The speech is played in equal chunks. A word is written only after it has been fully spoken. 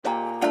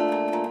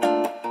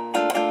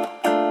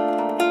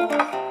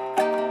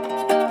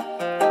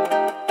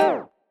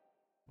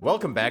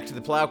Welcome back to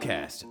the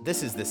Plowcast.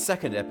 This is the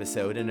second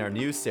episode in our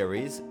new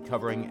series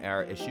covering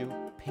our issue,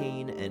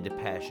 Pain and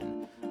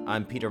Passion.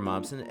 I'm Peter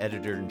Mommsen,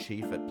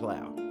 Editor-in-Chief at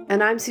Plow.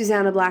 And I'm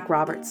Susanna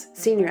Black-Roberts,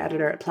 Senior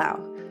Editor at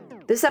Plow.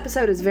 This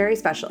episode is very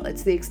special.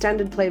 It's the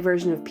extended play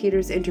version of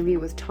Peter's interview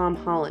with Tom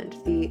Holland,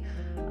 the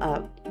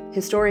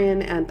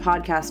historian and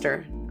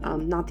podcaster,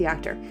 not the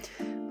actor.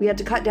 We had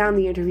to cut down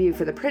the interview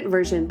for the print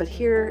version, but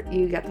here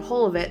you get the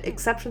whole of it,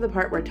 except for the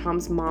part where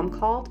Tom's mom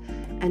called,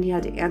 and he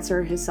had to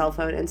answer his cell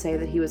phone and say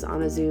that he was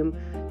on a Zoom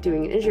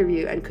doing an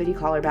interview, and could he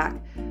call her back,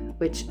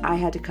 which I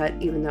had to cut,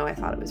 even though I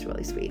thought it was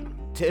really sweet.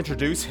 To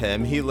introduce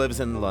him, he lives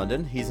in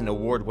London. He's an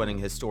award-winning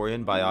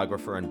historian,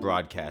 biographer, and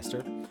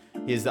broadcaster.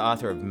 He is the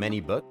author of many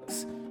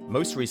books,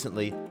 most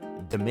recently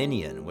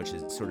Dominion, which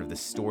is sort of the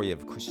story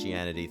of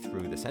Christianity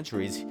through the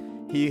centuries.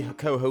 He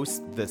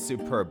co-hosts the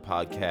superb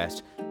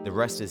podcast, The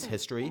Rest is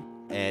History,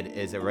 and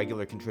is a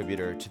regular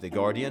contributor to The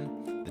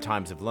Guardian, The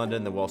Times of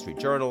London, The Wall Street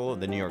Journal,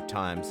 and The New York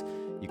Times.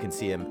 You can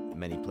see him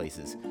many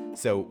places.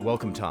 So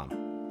welcome,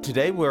 Tom.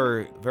 Today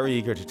we're very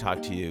eager to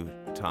talk to you,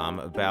 Tom,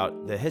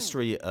 about the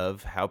history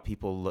of how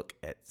people look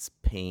at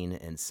pain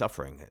and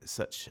suffering,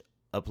 such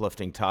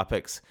uplifting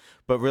topics,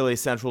 but really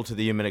central to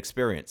the human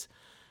experience.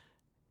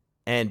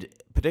 And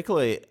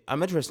particularly,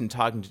 I'm interested in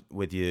talking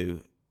with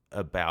you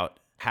about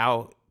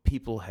how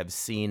people have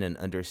seen and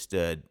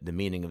understood the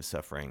meaning of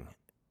suffering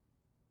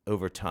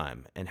over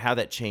time, and how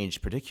that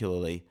changed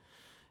particularly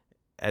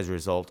as a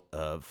result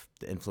of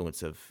the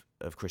influence of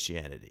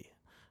Christianity.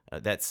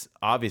 That's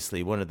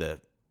obviously one of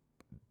the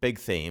big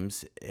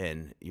themes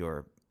in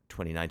your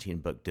 2019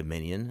 book,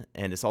 Dominion,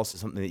 and it's also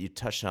something that you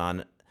touch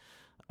on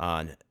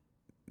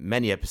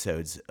many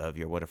episodes of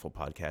your wonderful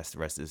podcast, The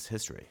Rest is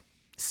History.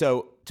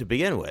 So to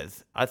begin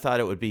with, I thought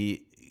it would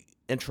be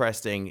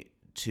interesting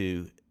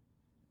to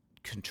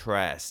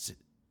contrast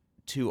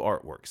two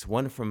artworks,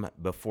 one from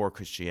before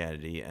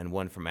Christianity and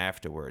one from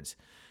afterwards,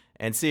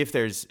 and see if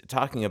there's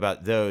talking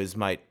about those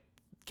might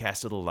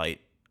cast a little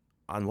light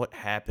on what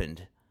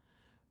happened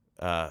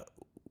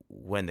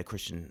when the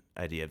Christian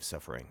idea of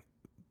suffering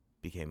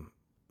became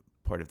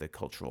part of the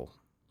cultural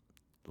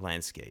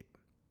landscape.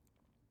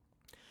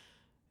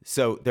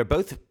 So they're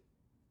both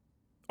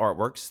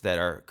artworks that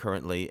are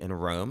currently in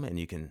Rome, and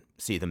you can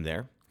see them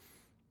there.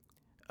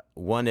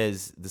 One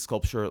is the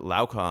sculpture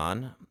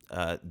Laocoön.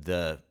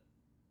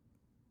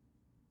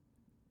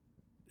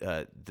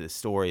 The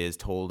story is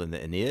told in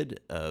the Aeneid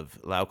of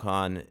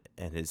Laocoön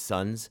and his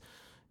sons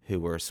who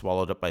were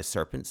swallowed up by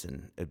serpents,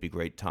 and it'd be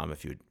great, Tom,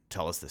 if you would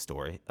tell us the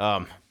story.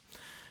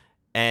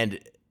 And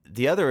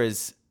the other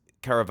is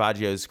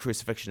Caravaggio's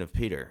Crucifixion of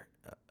Peter.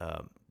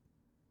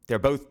 They're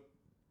both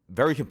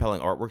very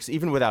compelling artworks,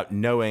 even without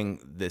knowing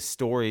the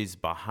stories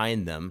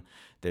behind them.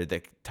 They're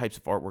the types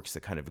of artworks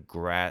that kind of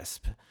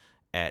grasp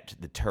at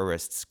the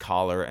tourist's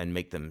collar and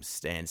make them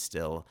stand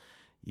still.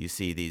 You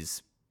see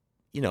these,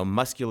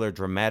 muscular,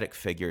 dramatic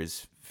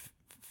figures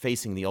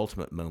facing the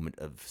ultimate moment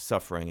of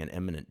suffering and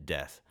imminent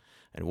death.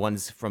 And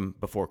one's from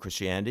before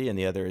Christianity, and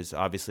the other is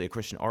obviously a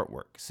Christian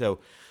artwork. So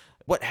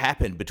what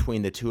happened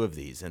between the two of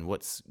these, and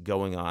what's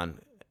going on?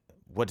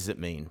 What does it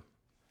mean?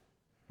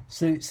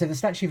 So the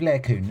statue of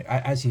Laocoön,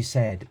 as you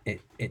said,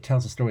 it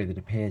tells a story that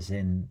appears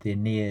in the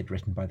Aeneid,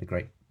 written by the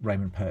great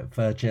Roman poet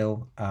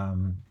Virgil,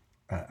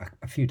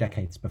 a few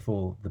decades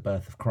before the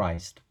birth of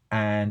Christ.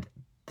 And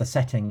the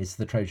setting is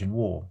the Trojan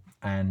War,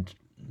 and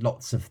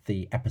lots of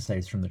the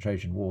episodes from the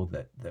Trojan War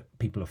that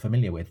people are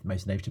familiar with,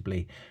 most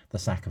notably the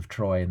sack of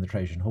Troy and the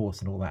Trojan horse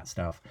and all that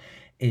stuff,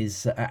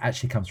 is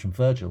actually comes from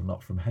Virgil,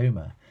 not from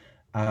Homer.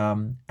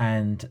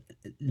 And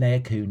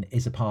Laocoön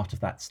is a part of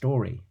that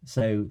story.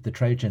 So the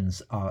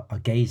Trojans are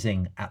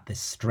gazing at this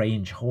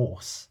strange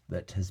horse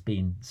that has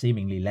been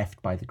seemingly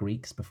left by the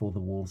Greeks before the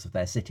walls of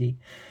their city.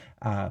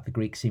 The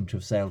Greeks seem to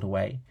have sailed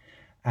away,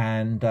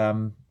 and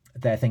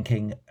they're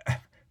thinking,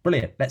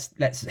 brilliant,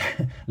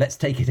 let's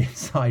take it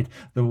inside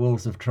the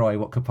walls of Troy.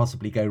 What could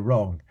possibly go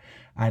wrong?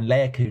 And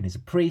Laocoön is a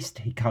priest.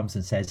 He comes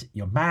and says,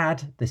 "You're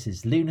mad. This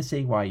is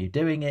lunacy. Why are you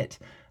doing it?"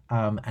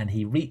 And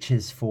he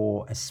reaches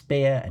for a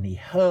spear and he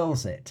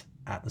hurls it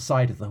at the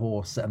side of the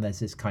horse, and there's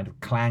this kind of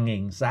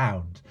clanging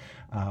sound,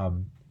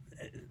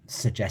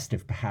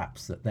 suggestive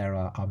perhaps that there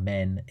are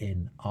men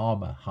in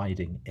armor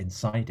hiding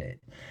inside it.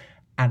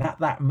 And at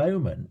that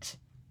moment,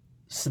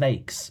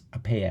 snakes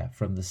appear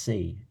from the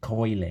sea,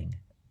 coiling,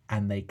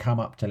 and they come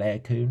up to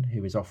Laocoön,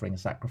 who is offering a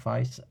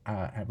sacrifice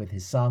with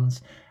his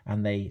sons,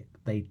 and they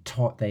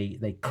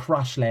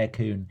crush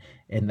Laocoön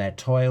in their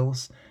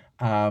toils.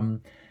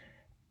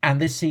 And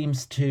this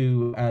seems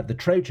to the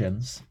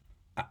Trojans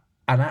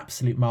an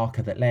absolute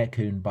marker that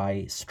Laocoön,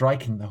 by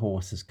striking the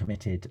horse, has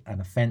committed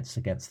an offence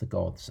against the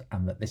gods,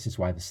 and that this is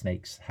why the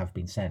snakes have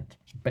been sent.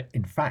 But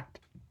in fact,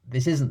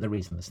 this isn't the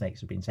reason the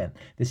snakes have been sent.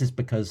 This is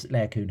because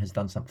Laocoön has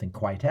done something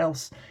quite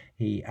else.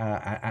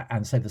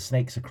 And so the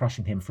snakes are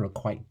crushing him for a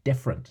quite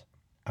different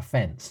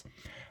offence.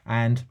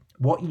 And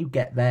what you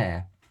get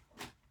there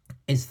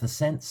is the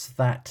sense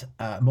that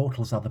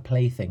mortals are the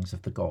playthings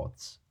of the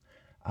gods.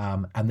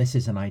 And this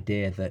is an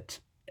idea that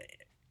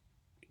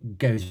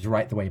goes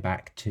right the way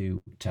back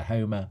to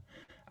Homer,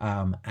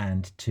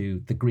 and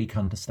to the Greek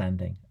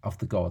understanding of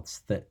the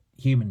gods, that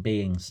human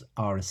beings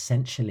are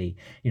essentially,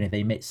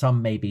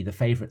 some may be the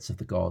favorites of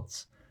the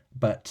gods,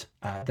 but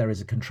there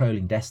is a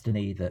controlling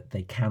destiny that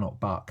they cannot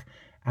buck,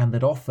 and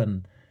that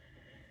often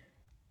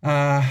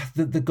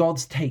the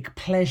gods take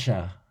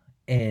pleasure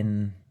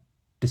in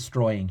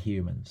destroying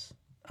humans.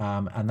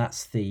 And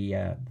that's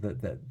the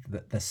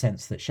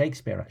sense that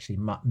Shakespeare actually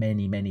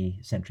many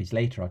centuries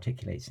later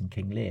articulates in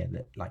King Lear,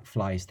 that like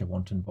flies to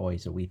wanton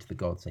boys are we to the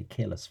gods, they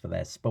kill us for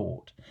their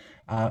sport.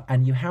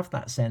 And you have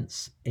that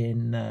sense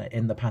in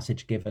the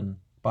passage given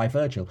by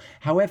Virgil.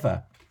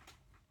 However,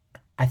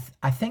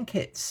 I think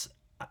it's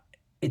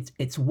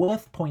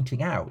worth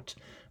pointing out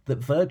that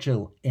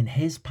Virgil, in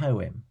his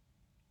poem,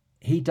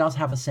 he does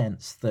have a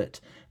sense that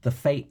the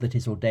fate that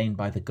is ordained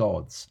by the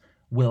gods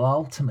will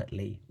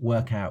ultimately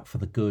work out for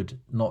the good,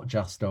 not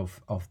just of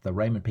the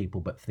Roman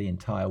people, but for the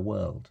entire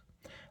world.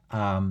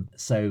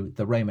 So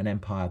the Roman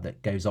Empire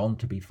that goes on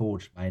to be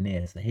forged by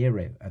Aeneas, the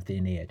hero of the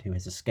Aeneid, who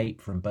has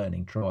escaped from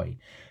burning Troy,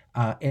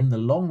 in the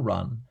long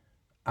run,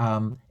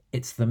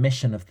 it's the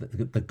mission of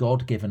the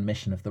God-given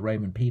mission of the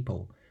Roman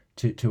people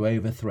to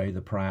overthrow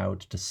the proud,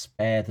 to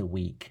spare the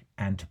weak,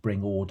 and to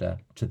bring order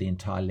to the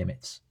entire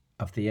limits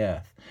of the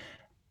earth.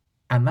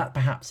 And that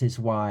perhaps is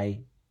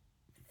why,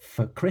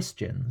 for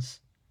Christians,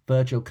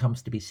 Virgil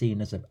comes to be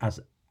seen as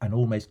an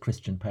almost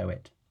Christian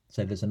poet.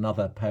 So there's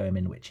another poem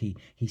in which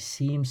he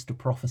seems to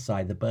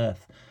prophesy the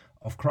birth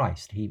of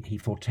Christ. He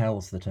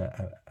foretells that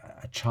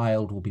a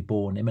child will be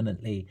born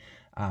imminently,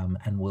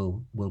 and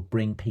will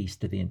bring peace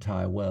to the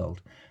entire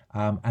world.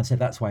 And so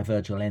that's why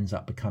Virgil ends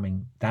up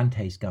becoming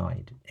Dante's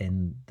guide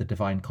in the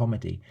Divine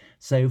Comedy.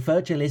 So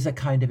Virgil is a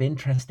kind of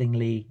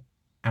interestingly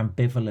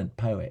ambivalent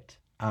poet.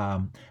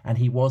 And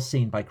he was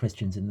seen by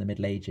Christians in the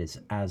Middle Ages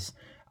as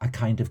a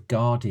kind of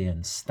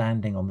guardian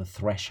standing on the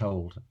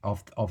threshold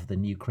of the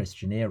new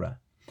Christian era.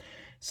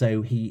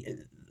 So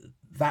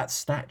that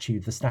statue,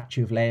 the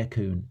statue of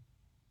Laocoön,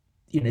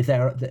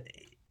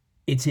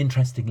 it's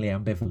interestingly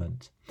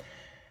ambivalent.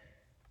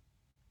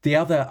 The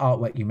other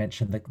artwork you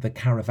mentioned, the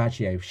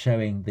Caravaggio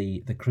showing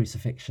the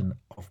crucifixion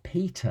of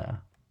Peter.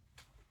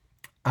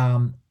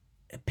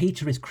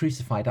 Peter is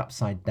crucified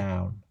upside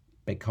down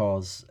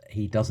because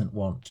he doesn't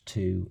want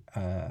to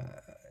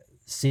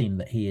seem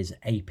that he is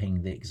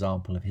aping the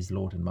example of his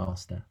Lord and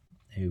Master,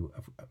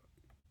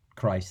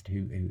 Christ,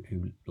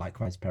 who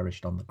likewise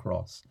perished on the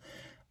cross.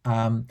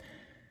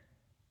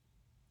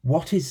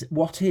 What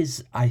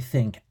is, I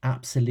think,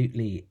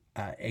 absolutely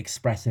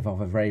expressive of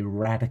a very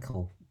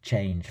radical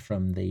change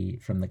from the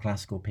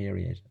classical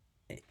period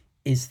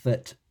is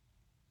that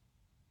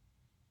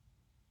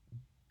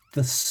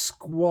the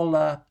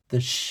squalor,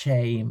 the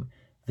shame,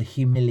 the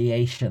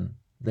humiliation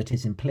that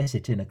is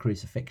implicit in a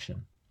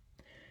crucifixion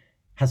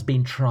has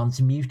been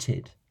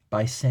transmuted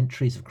by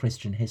centuries of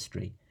Christian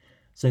history,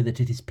 so that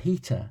it is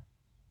Peter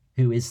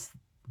who is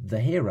the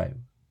hero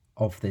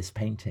of this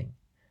painting.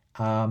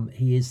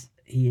 He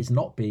is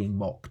not being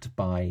mocked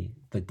by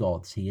the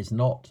gods. He is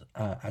not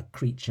a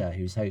creature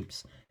whose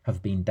hopes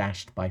have been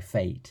dashed by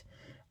fate,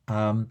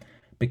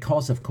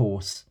 because, of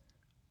course,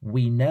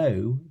 we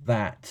know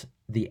that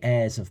the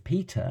heirs of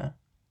Peter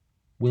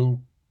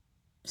will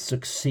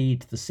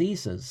succeed the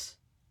Caesars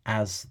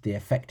as the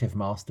effective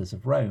masters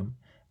of Rome,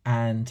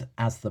 and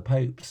as the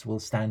popes will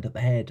stand at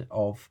the head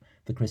of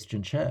the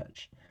Christian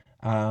church.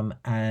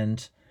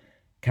 And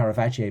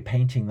Caravaggio,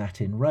 painting that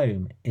in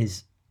Rome,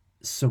 is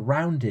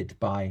surrounded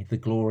by the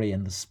glory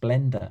and the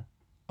splendor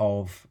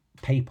of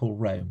papal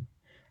Rome.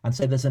 And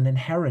so there's an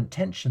inherent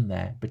tension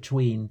there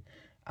between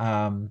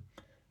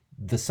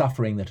the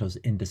suffering that was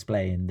in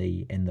display in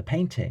the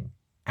painting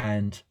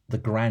and the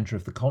grandeur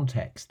of the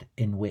context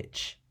in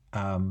which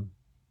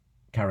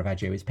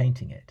Caravaggio is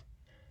painting it.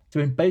 So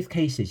in both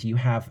cases, you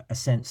have a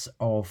sense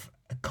of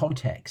a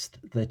context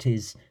that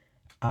is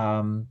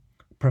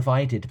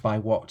provided by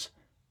what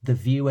the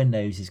viewer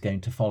knows is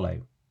going to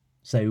follow.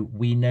 So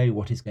we know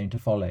what is going to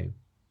follow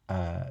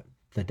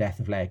the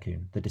death of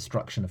Laocoön, the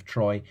destruction of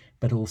Troy,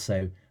 but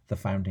also the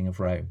founding of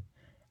Rome.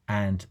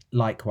 And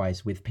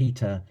likewise with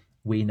Peter,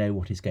 we know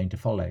what is going to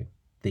follow.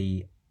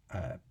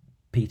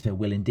 Peter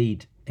will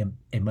indeed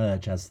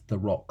emerge as the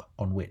rock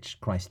on which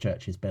Christ's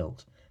church is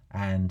built,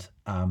 and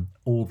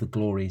all the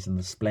glories and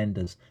the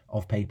splendors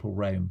of papal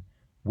Rome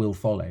will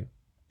follow.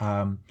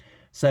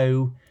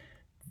 So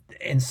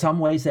in some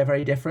ways they're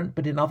very different,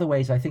 but in other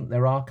ways I think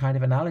there are kind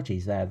of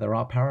analogies there. There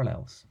are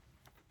parallels.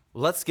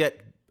 Let's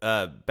get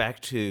back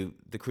to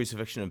the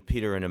crucifixion of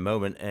Peter in a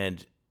moment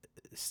and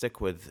stick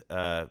with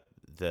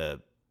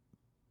the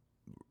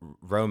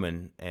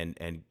Roman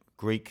and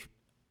Greek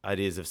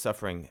ideas of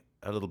suffering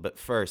a little bit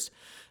first.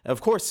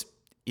 Of course,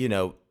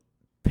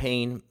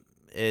 pain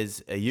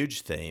is a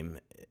huge theme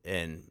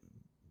in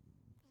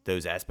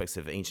those aspects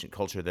of ancient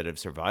culture that have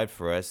survived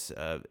for us.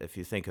 If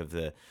you think of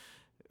the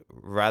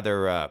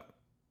rather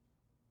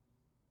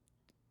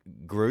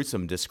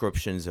gruesome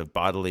descriptions of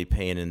bodily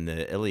pain in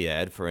the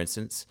Iliad, for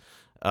instance,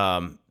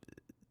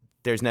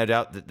 there's no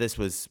doubt that this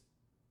was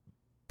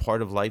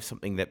part of life,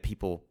 something that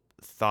people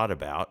thought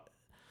about.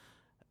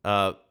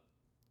 But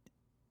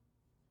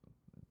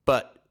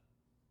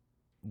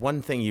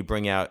one thing you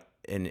bring out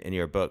in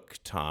your book,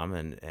 Tom,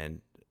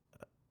 and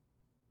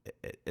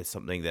it's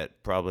something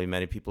that probably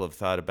many people have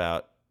thought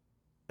about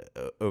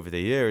over the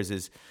years,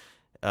 is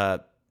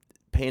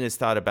pain is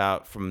thought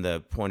about from the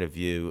point of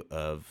view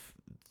of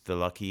the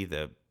lucky,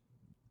 the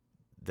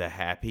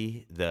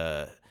happy,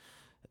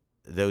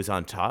 those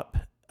on top.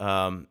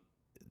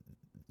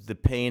 The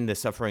pain, the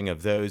suffering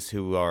of those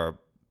who are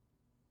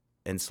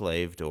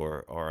enslaved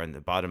or are in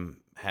the bottom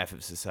half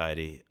of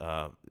society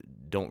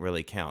don't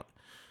really count.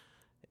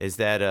 Is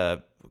that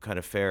a kind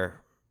of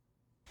fair?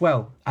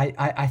 Well,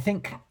 I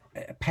think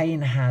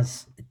pain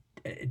has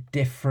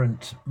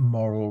different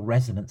moral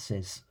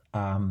resonances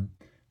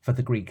for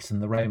the Greeks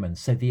and the Romans.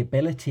 So the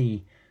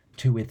ability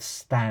to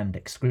withstand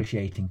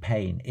excruciating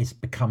pain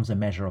becomes a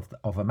measure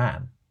of a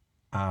man.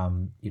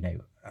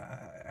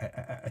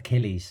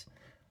 Achilles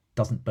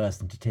doesn't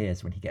burst into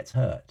tears when he gets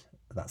hurt.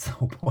 That's the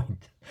whole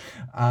point.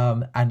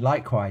 And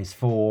likewise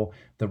for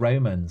the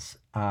Romans,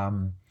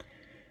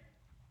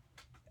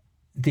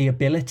 the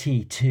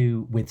ability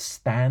to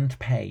withstand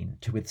pain,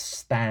 to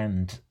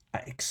withstand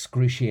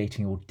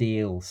excruciating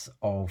ordeals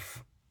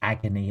of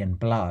agony and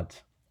blood,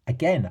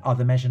 again, are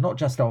the measure not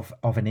just of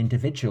an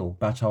individual,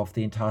 but of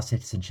the entire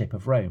citizenship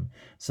of Rome.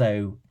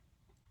 So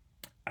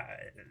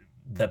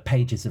the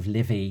pages of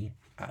Livy,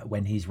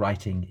 when he's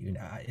writing,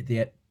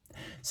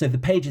 so the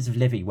pages of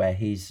Livy where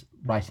he's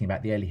writing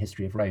about the early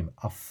history of Rome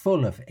are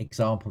full of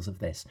examples of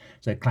this.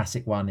 So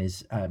classic one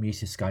is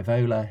Mucius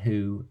Scaevola,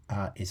 who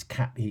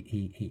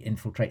he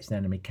infiltrates an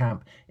enemy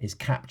camp, is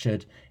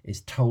captured,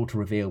 is told to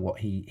reveal what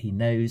he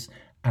knows,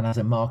 and as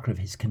a marker of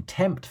his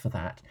contempt for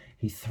that,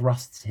 he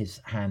thrusts his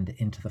hand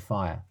into the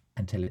fire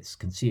until it's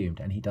consumed,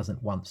 and he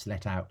doesn't once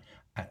let out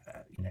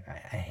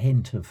a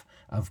hint of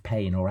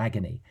pain or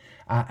agony.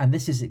 And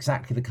this is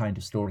exactly the kind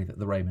of story that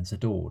the Romans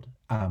adored.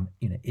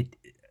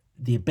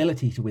 The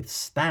ability to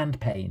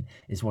withstand pain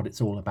is what it's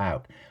all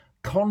about.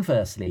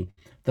 Conversely,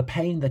 the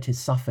pain that is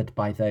suffered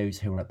by those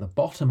who are at the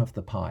bottom of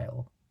the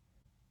pile,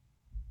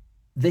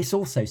 this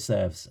also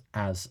serves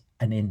as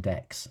an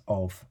index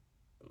of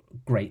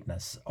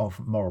greatness, of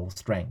moral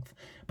strength,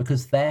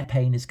 because their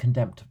pain is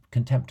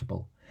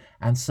contemptible.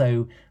 And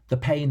so the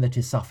pain that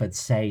is suffered,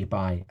 say,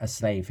 by a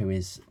slave who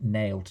is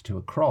nailed to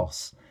a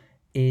cross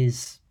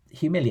is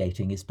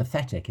humiliating, is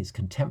pathetic, is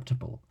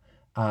contemptible.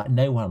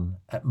 No one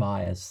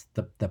admires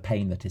the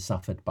pain that is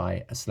suffered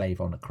by a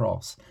slave on a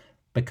cross,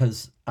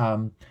 because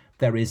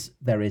there is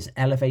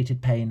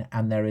elevated pain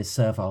and there is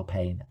servile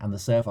pain, and the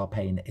servile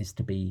pain is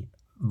to be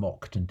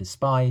mocked and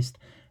despised.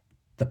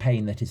 The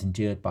pain that is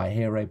endured by a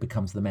hero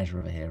becomes the measure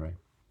of a hero.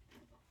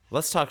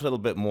 Let's talk a little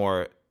bit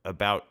more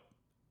about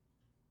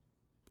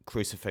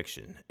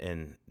crucifixion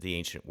in the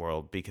ancient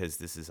world, because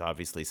this is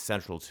obviously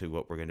central to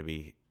what we're going to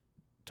be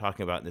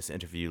talking about in this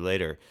interview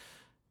later.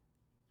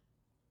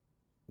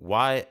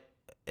 Why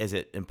is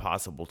it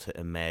impossible to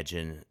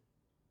imagine,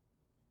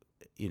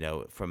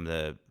 from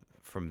the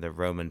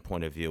Roman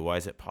point of view, why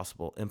is it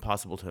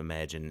impossible to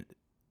imagine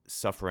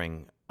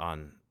suffering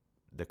on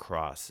the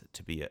cross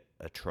to be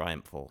a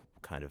triumphal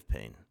kind of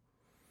pain?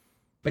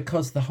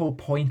 Because the whole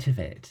point of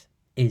it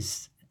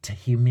is to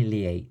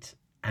humiliate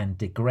and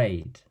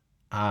degrade.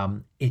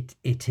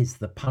 It is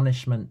the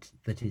punishment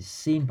that is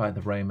seen by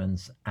the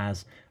Romans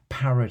as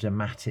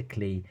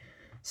paradigmatically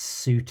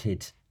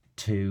suited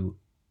to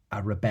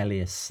a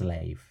rebellious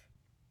slave.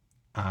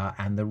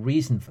 And the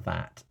reason for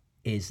that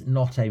is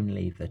not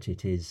only that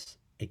it is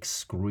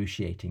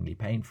excruciatingly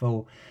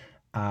painful,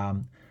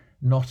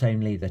 not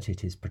only that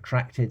it is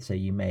protracted, so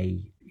you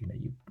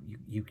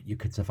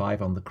could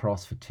survive on the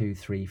cross for 2,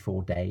 3,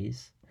 4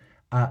 days,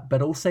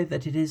 but also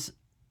that it is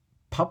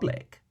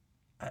public.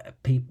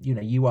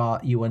 You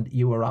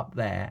are up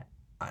there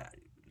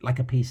like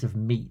a piece of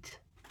meat,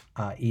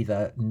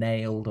 either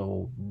nailed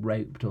or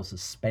roped or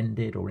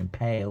suspended or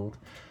impaled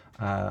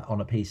on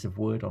a piece of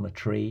wood, on a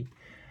tree,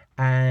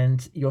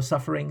 and your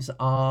sufferings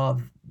are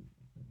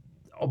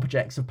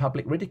objects of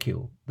public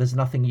ridicule. There's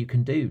nothing you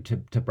can do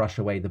to brush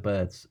away the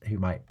birds who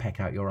might peck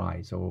out your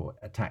eyes or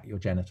attack your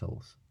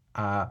genitals.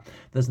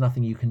 There's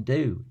nothing you can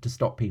do to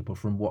stop people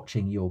from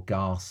watching your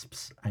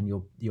gasps and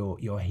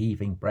your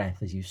heaving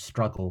breath as you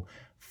struggle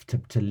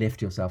to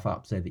lift yourself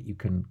up so that you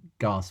can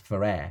gasp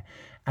for air.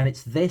 And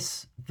it's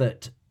this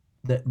that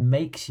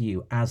makes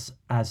you, as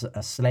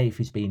a slave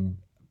who's been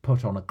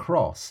put on a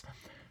cross,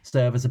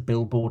 serve as a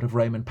billboard of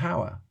Roman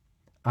power.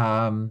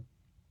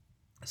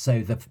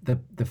 So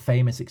the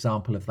famous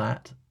example of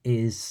that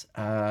is,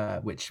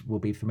 which will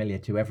be familiar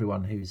to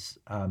everyone who's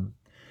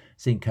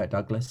seen Kirk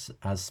Douglas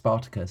as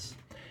Spartacus,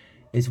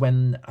 is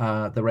when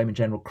the Roman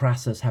general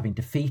Crassus, having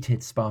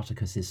defeated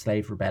Spartacus's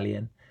slave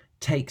rebellion,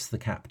 takes the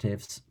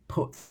captives,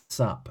 puts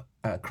up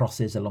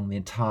crosses along the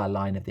entire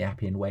line of the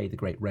Appian Way, the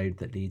great road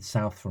that leads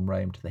south from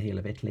Rome to the heel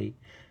of Italy,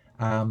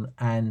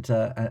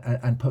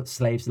 and put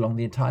slaves along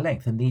the entire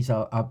length. And these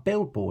are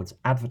billboards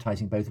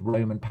advertising both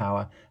Roman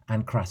power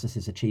and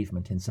Crassus's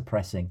achievement in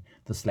suppressing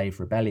the slave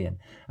rebellion.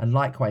 And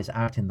likewise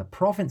out in the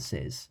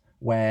provinces,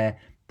 where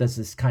there's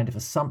this kind of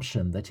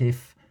assumption that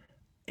if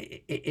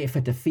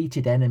a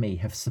defeated enemy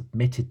have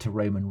submitted to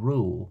Roman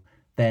rule,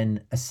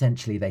 then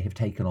essentially they have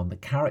taken on the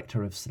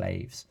character of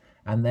slaves,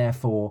 and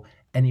therefore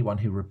anyone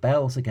who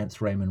rebels against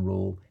Roman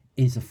rule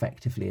is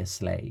effectively a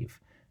slave.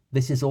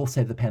 This is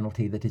also the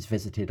penalty that is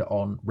visited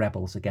on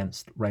rebels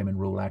against Roman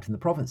rule out in the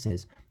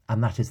provinces,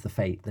 and that is the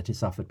fate that is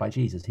suffered by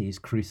Jesus. He is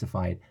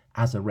crucified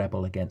as a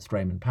rebel against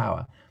Roman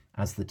power,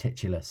 as the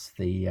titulus,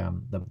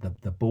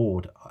 the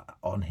board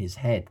on his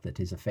head that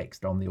is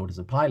affixed on the orders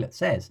of Pilate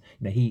says.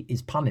 He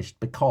is punished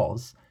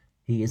because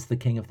he is the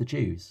King of the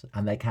Jews,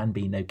 and there can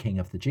be no King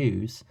of the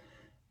Jews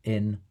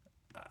in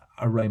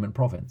a Roman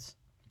province.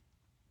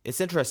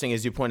 It's interesting,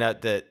 as you point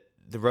out, that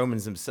the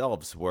Romans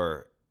themselves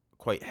were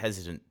quite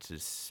hesitant to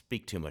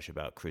speak too much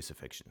about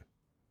crucifixion.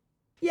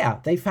 Yeah,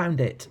 they found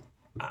it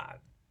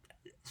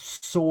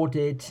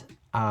sordid,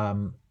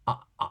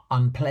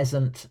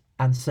 unpleasant,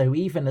 and so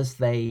even as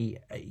they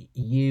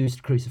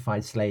used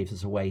crucified slaves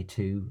as a way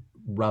to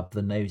rub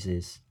the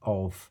noses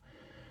of,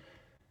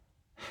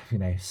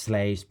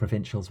 slaves,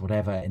 provincials,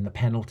 whatever, in the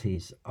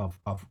penalties of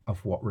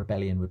what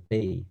rebellion would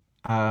be.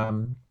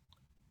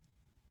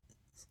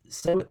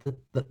 So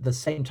at the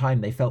same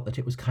time, they felt that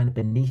it was kind of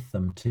beneath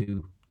them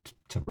to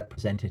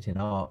represent it in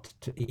art,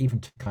 even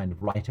to kind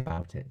of write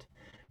about it,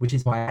 which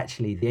is why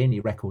actually the only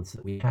records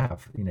that we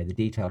have, the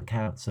detailed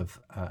accounts of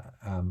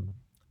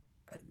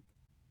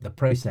the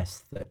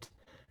process that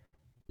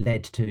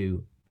led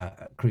to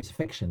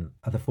crucifixion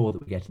are the four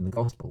that we get in the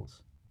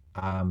Gospels.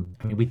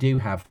 We do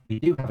have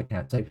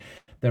accounts. So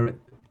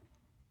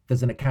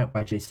there's an account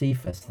by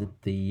Josephus,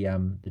 the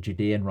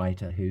Judean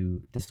writer,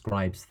 who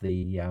describes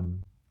the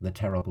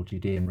terrible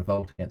Judean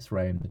revolt against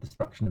Rome, the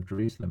destruction of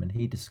Jerusalem, and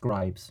he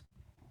describes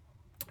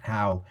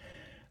how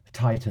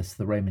Titus,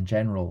 the Roman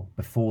general,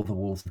 before the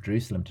walls of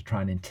Jerusalem to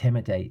try and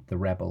intimidate the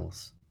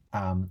rebels,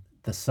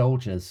 the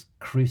soldiers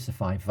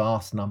crucify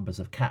vast numbers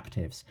of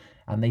captives,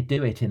 and they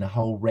do it in a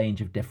whole range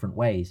of different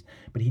ways.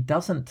 But he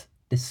doesn't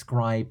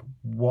describe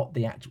what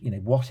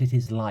what it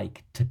is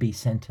like to be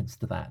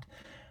sentenced to that,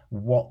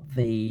 what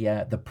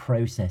the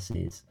process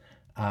is,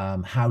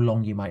 how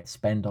long you might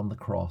spend on the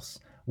cross,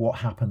 what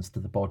happens to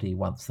the body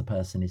once the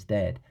person is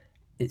dead.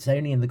 It's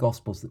only in the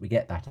Gospels that we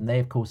get that, and they,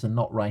 of course, are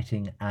not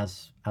writing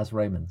as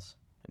Romans.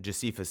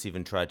 Josephus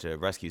even tried to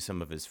rescue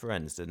some of his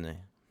friends, didn't he?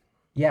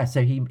 Yeah,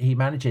 so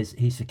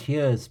he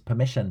secures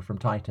permission from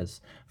Titus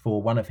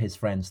for one of his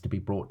friends to be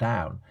brought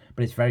down,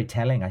 but it's very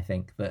telling, I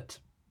think, that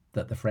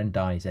the friend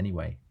dies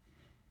anyway.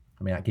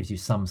 That gives you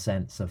some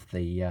sense of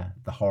the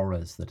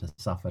horrors that are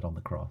suffered on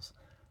the cross.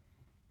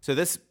 So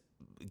this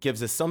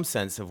gives us some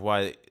sense of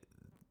why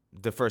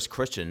the first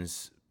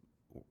Christians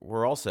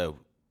were also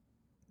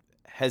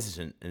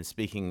hesitant in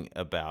speaking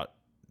about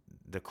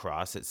the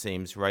cross, it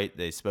seems, right?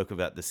 They spoke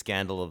about the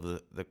scandal of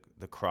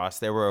the cross.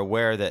 They were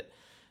aware that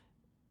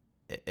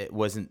it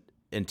wasn't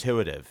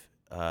intuitive,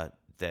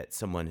 that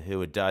someone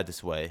who had died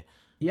this way.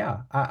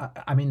 Yeah,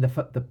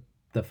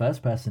 the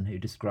first person who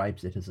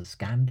describes it as a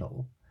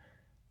scandal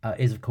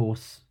is, of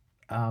course,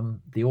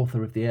 the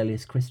author of the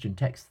earliest Christian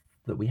text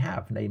that we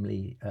have,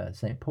 namely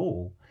St.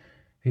 Paul,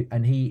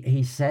 and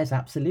he says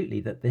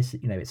absolutely that this,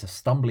 it's a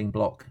stumbling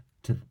block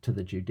to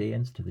the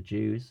Judeans, to the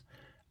Jews,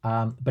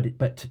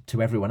 but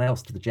to everyone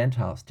else, to the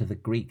Gentiles, to the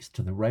Greeks,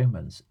 to the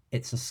Romans,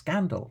 it's a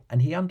scandal,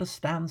 and he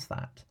understands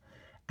that.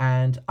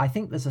 And I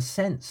think there's a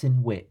sense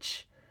in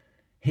which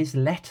his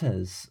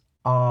letters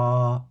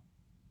are,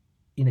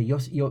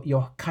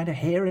 you're kind of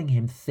hearing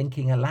him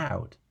thinking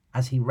aloud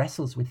as he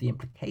wrestles with the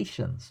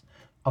implications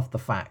of the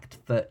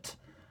fact that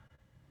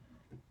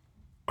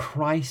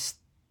Christ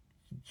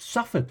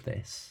suffered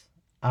this,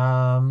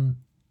 and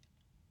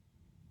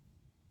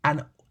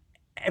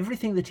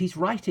everything that he's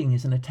writing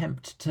is an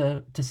attempt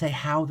to say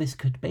how this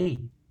could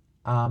be.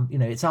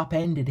 It's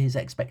upended his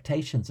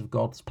expectations of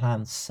God's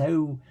plan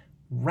so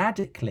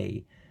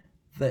radically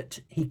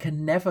that he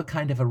can never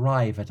kind of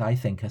arrive at, I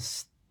think, a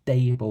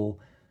stable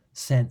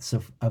sense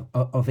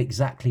of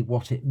exactly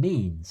what it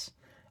means.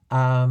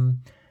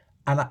 And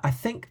I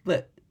think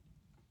that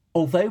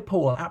although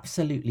Paul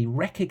absolutely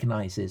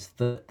recognizes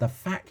the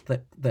fact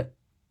that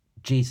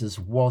Jesus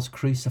was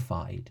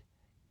crucified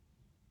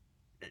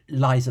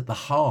lies at the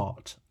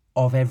heart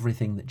of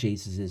everything that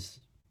Jesus'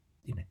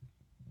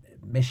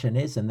 mission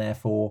is, and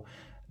therefore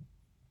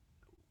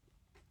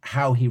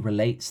how he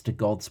relates to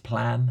God's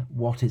plan,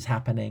 what is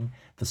happening,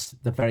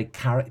 the very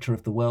character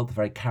of the world, the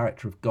very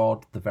character of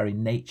God, the very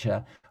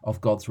nature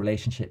of God's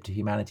relationship to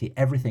humanity,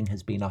 everything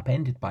has been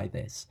upended by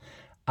this.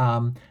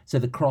 So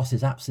the cross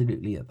is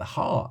absolutely at the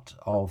heart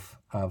of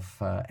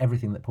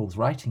everything that Paul's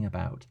writing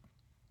about.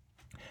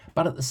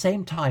 But at the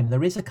same time,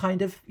 there is a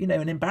kind of,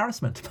 an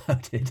embarrassment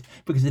about it,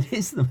 because it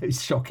is the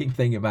most shocking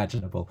thing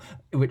imaginable,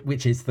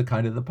 which is the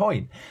kind of the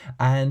point.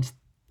 And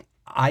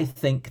I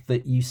think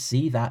that you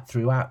see that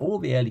throughout all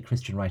the early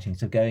Christian writings.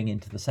 So going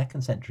into the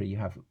 2nd century, you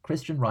have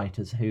Christian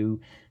writers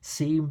who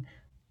seem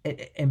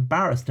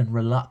embarrassed and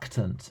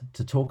reluctant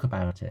to talk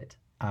about it.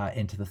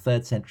 Into the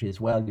 3rd century as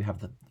well, you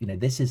have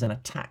this is an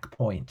attack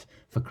point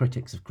for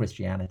critics of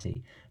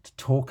Christianity to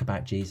talk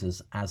about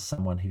Jesus as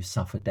someone who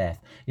suffered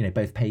death.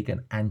 Both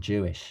pagan and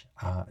Jewish.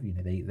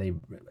 They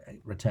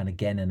return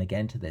again and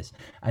again to this.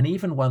 And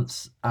even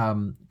once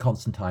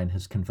Constantine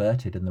has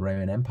converted and the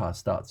Roman Empire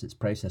starts its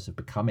process of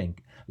becoming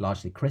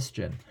largely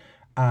Christian,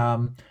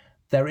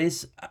 there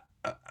is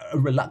a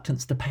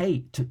reluctance to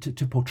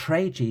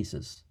portray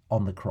Jesus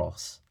on the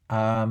cross.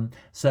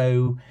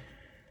 So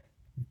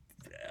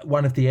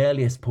one of the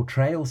earliest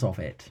portrayals of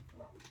it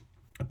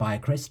by a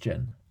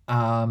Christian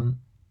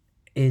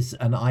is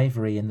an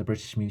ivory in the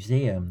British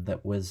Museum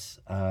that was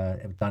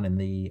done in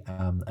the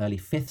early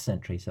 5th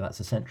century. So that's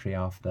a century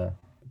after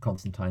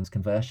Constantine's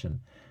conversion.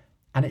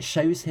 And it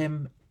shows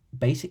him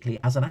basically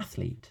as an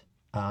athlete.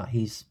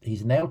 He's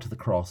nailed to the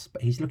cross,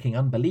 but he's looking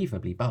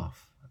unbelievably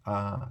buff.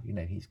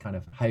 He's kind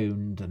of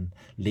honed and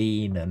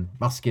lean and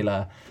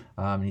muscular.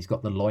 And he's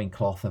got the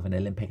loincloth of an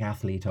Olympic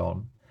athlete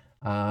on.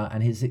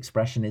 And his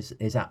expression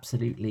is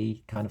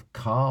absolutely kind of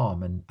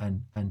calm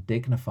and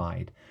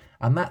dignified.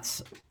 And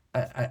that's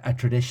a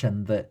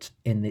tradition that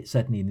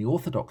certainly in the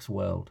Orthodox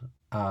world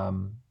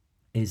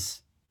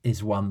is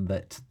one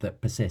that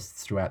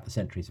persists throughout the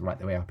centuries, right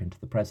the way up into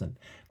the present.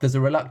 There's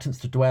a reluctance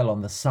to dwell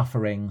on the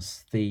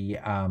sufferings, the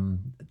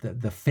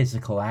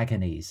physical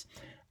agonies,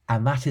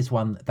 and that is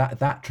one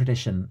that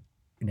tradition.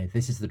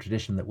 This is the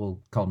tradition that will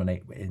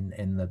culminate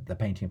in the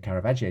painting of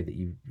Caravaggio that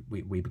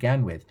we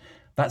began with.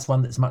 That's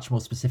one that's much more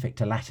specific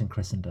to Latin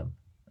Christendom,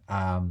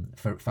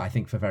 for I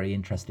think for very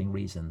interesting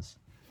reasons.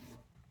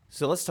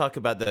 So let's talk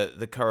about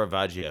the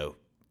Caravaggio,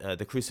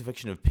 the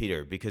crucifixion of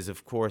Peter, because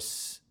of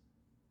course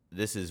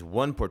this is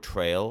one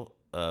portrayal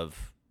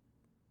of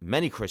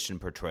many Christian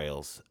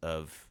portrayals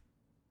of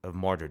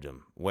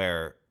martyrdom,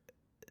 where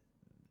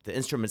the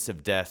instruments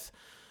of death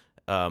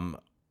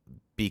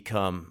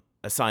become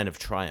a sign of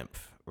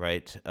triumph,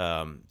 right?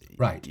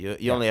 Right.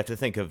 You only have to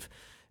think of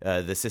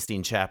the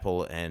Sistine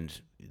Chapel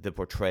and the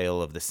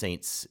portrayal of the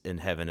saints in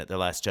heaven at the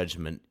Last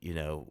Judgment.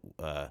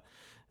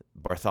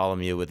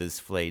 Bartholomew with his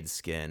flayed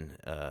skin,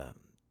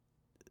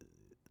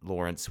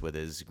 Lawrence with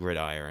his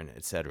gridiron,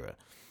 etc.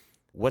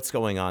 What's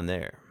going on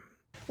there?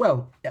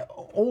 Well,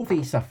 all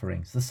these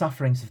sufferings, the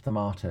sufferings of the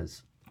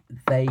martyrs,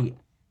 they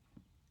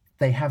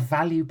have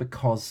value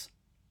because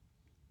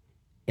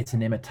it's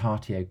an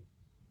imitatio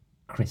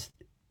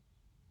Christi,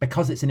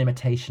 because it's an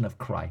imitation of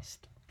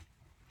Christ.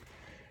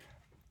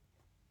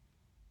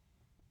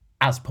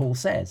 As Paul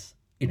says,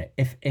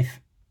 if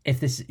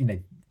this,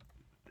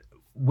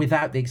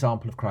 without the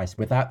example of Christ,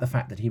 without the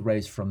fact that he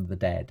rose from the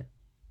dead,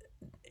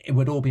 it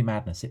would all be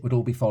madness. It would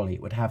all be folly.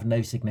 It would have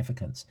no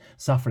significance.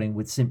 Suffering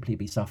would simply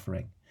be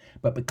suffering.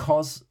 But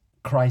because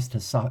Christ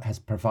has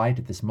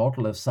provided this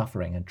model of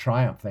suffering and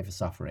triumph over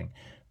suffering,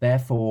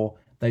 therefore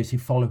those who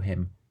follow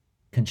him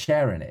can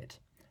share in it.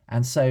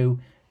 And so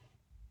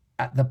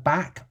at the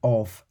back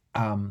of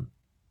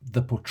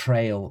the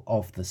portrayal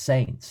of the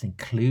saints,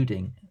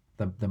 including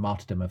the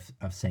martyrdom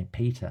of St.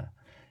 Peter,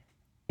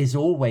 is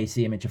always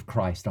the image of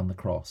Christ on the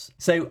cross.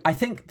 So I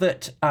think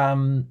that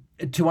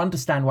to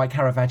understand why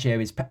Caravaggio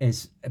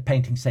is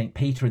painting St.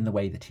 Peter in the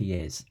way that he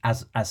is,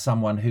 as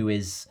someone who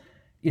is,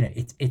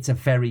 it's a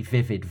very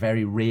vivid,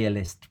 very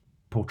realist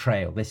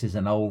portrayal. This is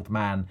an old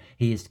man.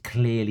 He is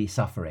clearly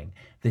suffering.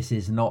 This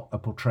is not a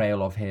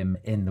portrayal of him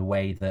in the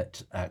way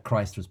that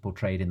Christ was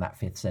portrayed in that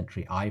 5th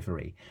century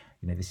ivory.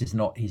 This is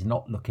not, he's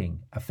not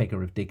looking a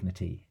figure of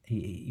dignity.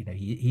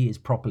 He is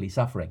properly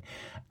suffering.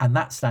 And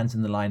that stands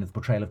in the line of the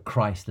portrayal of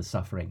Christ as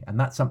suffering. And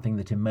that's something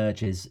that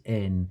emerges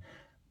in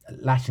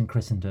Latin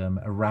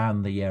Christendom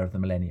around the year of the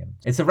millennium.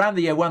 It's around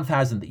the year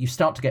 1000 that you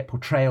start to get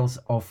portrayals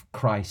of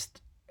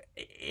Christ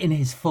in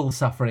his full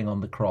suffering on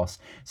the cross.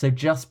 So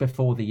just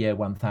before the year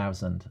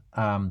 1000,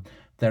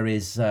 there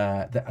is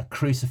a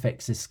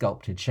crucifix is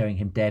sculpted showing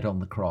him dead on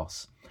the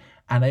cross.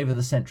 And over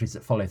the centuries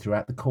that follow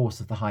throughout the course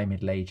of the High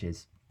Middle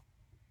Ages,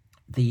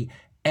 the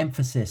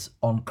emphasis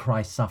on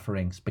Christ's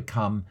sufferings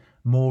become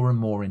more and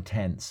more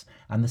intense,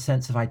 and the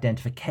sense of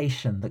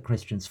identification that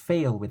Christians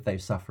feel with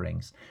those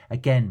sufferings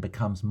again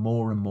becomes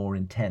more and more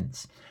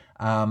intense.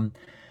 And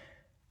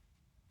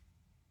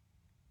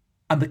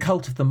the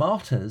cult of the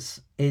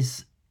martyrs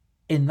is,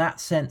 in that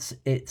sense,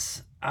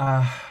 it's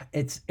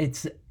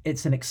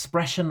an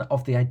expression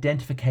of the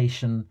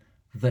identification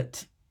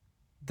that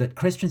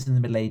Christians in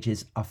the Middle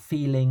Ages are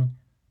feeling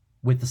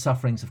with the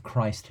sufferings of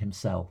Christ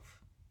himself.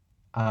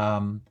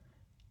 And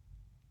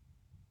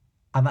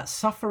that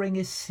suffering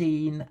is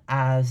seen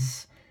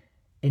as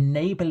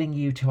enabling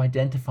you to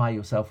identify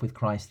yourself with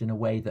Christ in a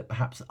way that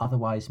perhaps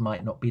otherwise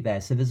might not be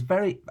there. So there's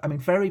very,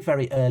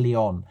 very early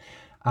on,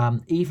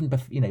 even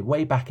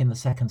way back in the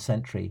 2nd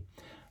century,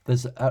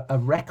 there's a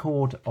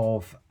record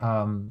of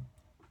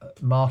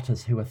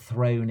martyrs who are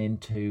thrown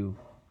into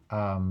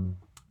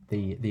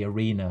the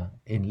arena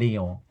in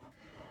Lyon,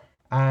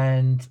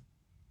 and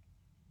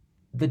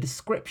the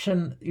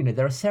description,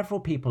 there are several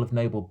people of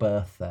noble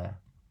birth there,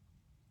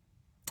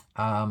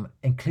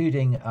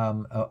 including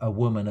a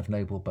woman of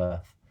noble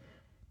birth.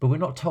 But we're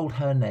not told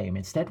her name.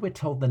 Instead, we're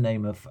told the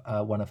name of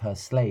one of her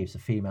slaves, a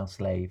female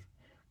slave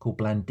called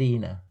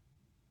Blandina.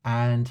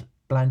 And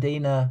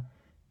Blandina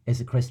is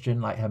a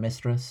Christian like her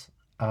mistress,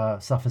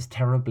 suffers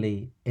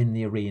terribly in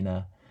the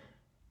arena.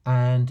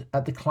 And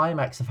at the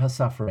climax of her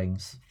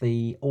sufferings,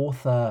 the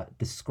author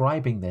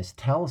describing this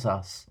tells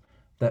us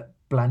that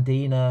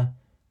Blandina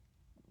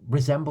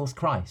resembles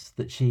Christ,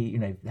 that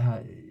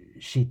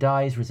she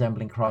dies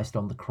resembling Christ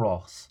on the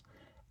cross.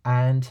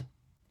 And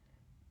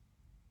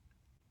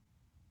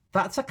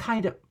that's a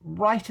kind of,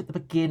 right at the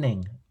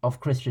beginning of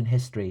Christian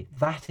history,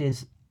 that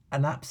is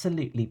an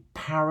absolutely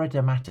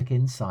paradigmatic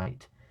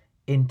insight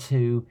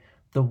into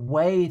the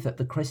way that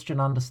the Christian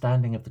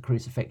understanding of the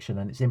crucifixion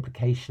and its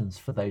implications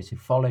for those who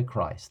follow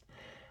Christ,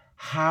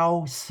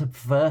 how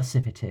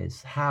subversive it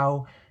is,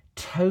 how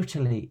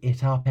totally it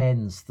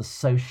upends the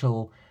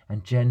social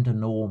and gender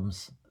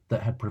norms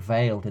that had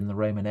prevailed in the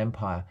Roman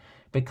Empire.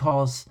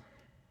 Because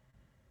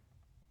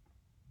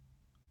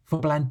for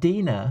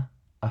Blandina,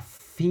 a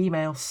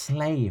female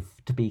slave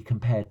to be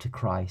compared to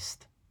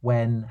Christ,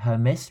 when her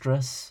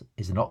mistress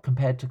is not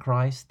compared to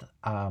Christ,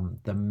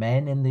 the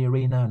men in the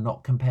arena are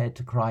not compared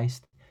to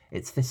Christ.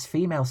 It's this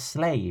female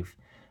slave.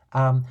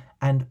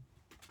 And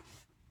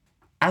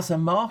as a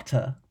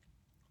martyr,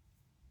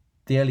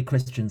 the early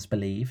Christians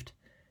believed,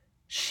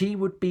 she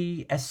would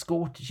be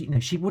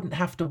escorted, she wouldn't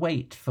have to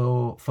wait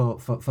for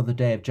the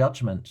day of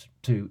judgment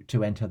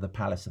to enter the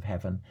palace of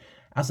heaven.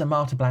 As a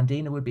martyr,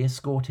 Blandina would be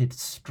escorted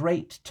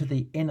straight to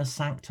the inner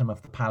sanctum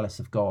of the palace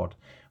of God,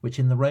 which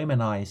in the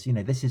Roman eyes,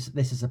 this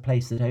is a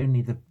place that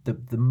only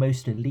the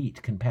most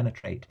elite can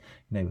penetrate.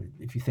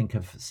 If you think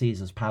of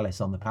Caesar's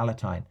palace on the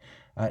Palatine,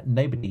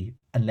 nobody,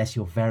 unless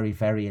you're very,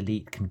 very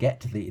elite, can get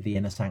to the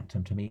inner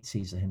sanctum to meet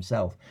Caesar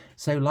himself.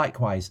 So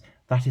likewise,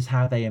 that is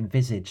how they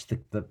envisage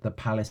the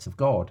palace of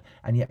God.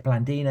 And yet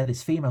Blandina,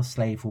 this female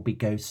slave, will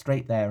go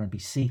straight there and be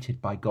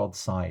seated by God's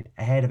side,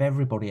 ahead of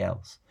everybody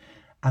else.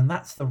 And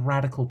that's the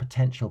radical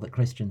potential that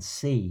Christians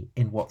see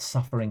in what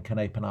suffering can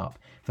open up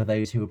for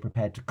those who are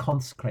prepared to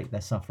consecrate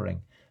their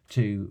suffering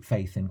to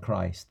faith in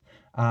Christ.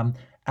 And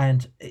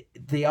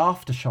the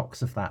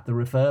aftershocks of that, the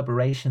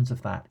reverberations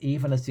of that,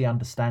 even as the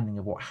understanding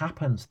of what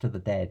happens to the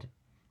dead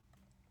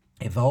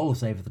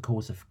evolves over the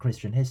course of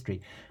Christian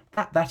history,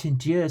 that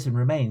endures and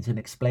remains and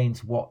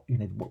explains what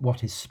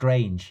is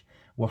strange,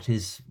 what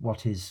is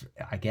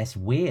I guess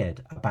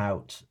weird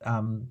about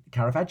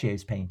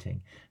Caravaggio's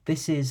painting.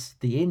 This is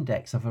the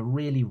index of a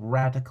really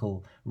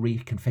radical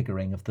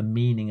reconfiguring of the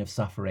meaning of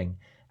suffering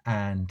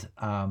and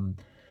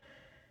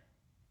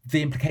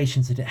the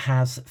implications that it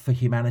has for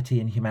humanity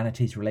and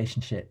humanity's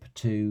relationship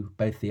to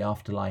both the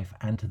afterlife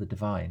and to the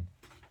divine.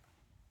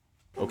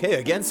 Okay,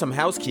 again, some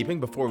housekeeping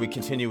before we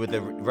continue with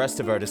the rest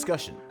of our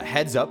discussion. A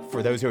heads up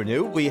for those who are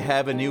new, we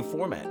have a new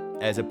format.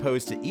 As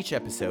opposed to each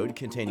episode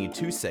containing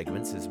 2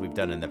 segments as we've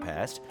done in the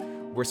past,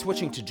 we're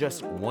switching to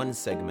just 1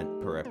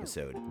 segment per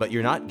episode. But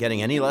you're not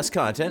getting any less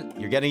content,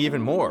 you're getting even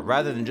more.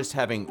 Rather than just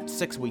having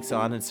 6 weeks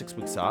on and 6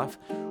 weeks off,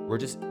 we're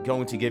just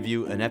going to give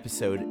you an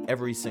episode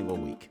every single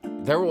week.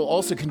 There will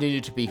also continue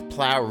to be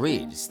Plow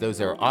Reads.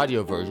 Those are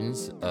audio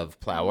versions of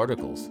Plow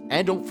articles.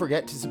 And don't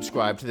forget to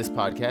subscribe to this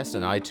podcast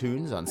on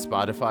iTunes, on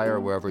Spotify, or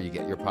wherever you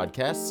get your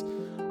podcasts.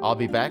 I'll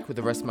be back with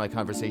the rest of my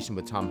conversation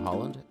with Tom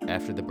Holland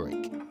after the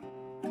break.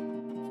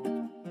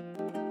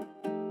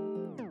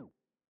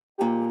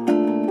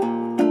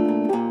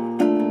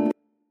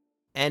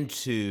 And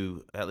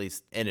to, at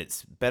least in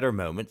its better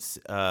moments,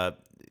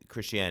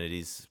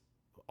 Christianity's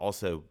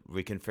also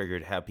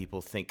reconfigured how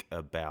people think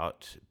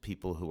about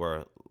people who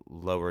are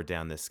lower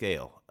down the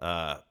scale.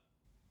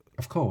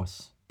 Of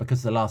course,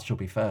 because the last shall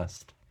be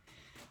first.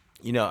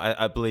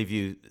 I believe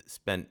you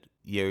spent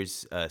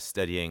years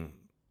studying,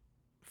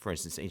 for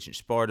instance, ancient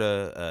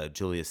Sparta,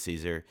 Julius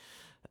Caesar.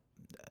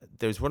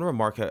 There's one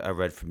remark I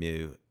read from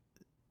you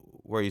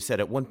where you said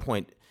at one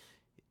point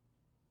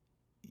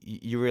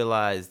you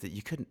realized that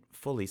you couldn't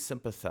fully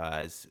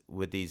sympathize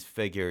with these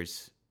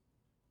figures'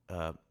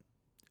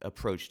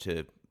 approach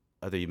to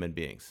other human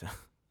beings.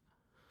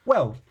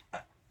 Well,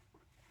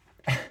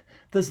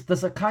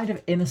 there's a kind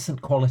of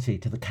innocent quality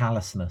to the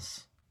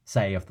callousness,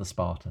 say, of the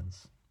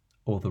Spartans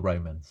or the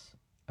Romans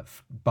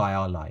by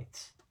our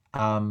lights.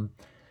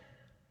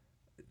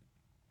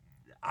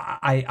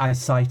 I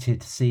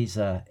cited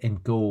Caesar in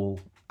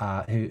Gaul,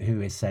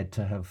 who is said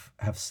to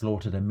have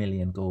slaughtered 1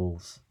 million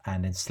Gauls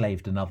and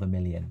enslaved another 1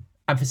 million.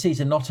 And for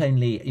Caesar, not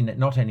only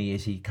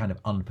is he kind of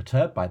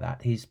unperturbed by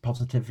that, he's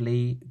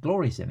positively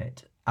glories in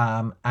it.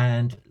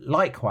 And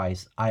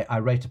likewise, I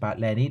wrote about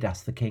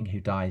Leonidas, the king who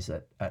dies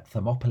at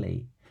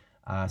Thermopylae,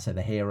 so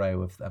the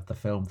hero of the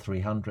film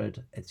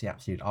 300. It's the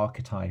absolute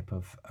archetype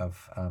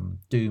of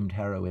doomed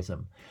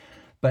heroism.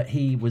 But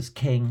he was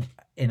king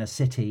in a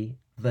city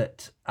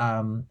that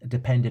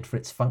depended for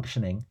its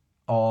functioning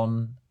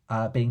on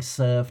being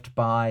served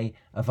by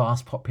a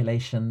vast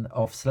population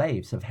of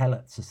slaves, of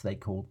helots, as they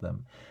called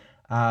them.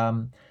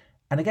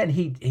 And again,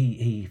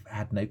 he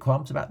had no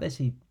qualms about this.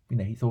 He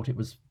thought it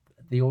was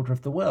the order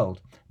of the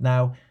world.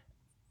 Now,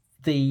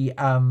 the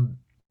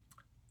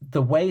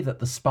way that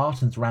the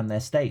Spartans ran their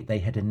state, they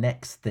had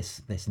annexed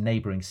this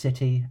neighboring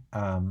city,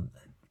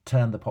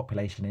 turned the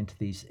population into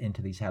these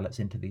helots,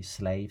 into these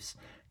slaves,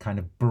 kind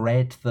of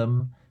bred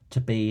them to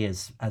be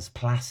as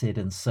placid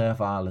and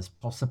servile as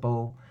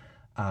possible,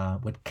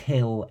 would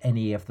kill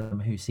any of them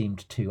who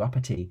seemed too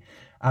uppity.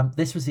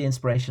 This was the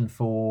inspiration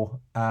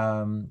for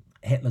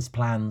Hitler's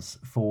plans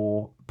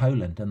for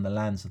Poland and the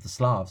lands of the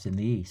Slavs in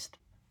the east.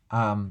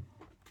 And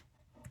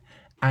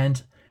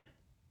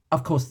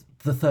of course,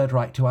 the Third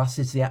Reich to us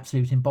is the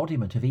absolute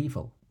embodiment of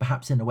evil,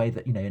 perhaps in a way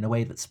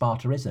that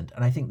Sparta isn't.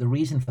 And I think the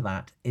reason for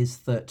that is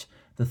that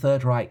the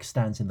Third Reich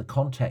stands in the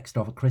context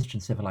of a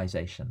Christian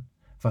civilization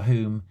for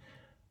whom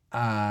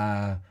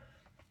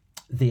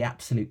the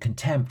absolute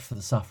contempt for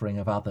the suffering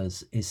of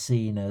others is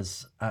seen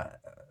as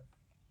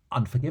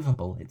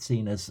unforgivable. It's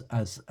seen as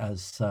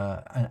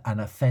an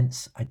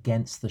offense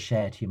against the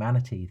shared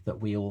humanity that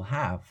we all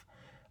have.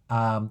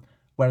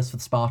 Whereas for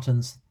the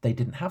Spartans, they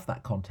didn't have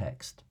that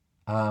context.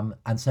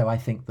 And so I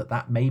think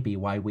that may be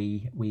why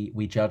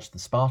we judge the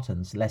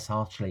Spartans less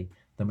harshly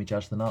than we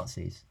judge the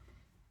Nazis.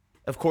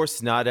 Of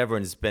course, not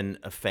everyone's been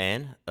a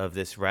fan of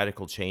this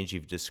radical change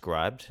you've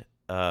described.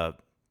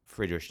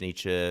 Friedrich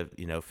Nietzsche,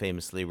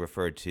 famously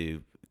referred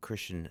to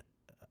Christian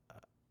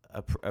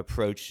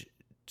approach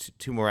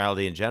to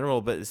morality in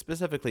general, but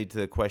specifically to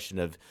the question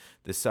of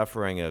the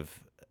suffering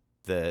of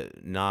the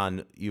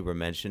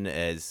non-Übermenschen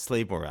as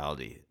slave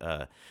morality.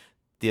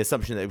 The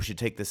assumption that we should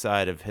take the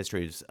side of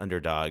history's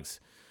underdogs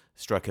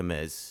struck him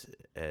as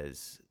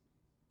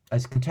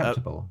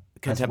contemptible,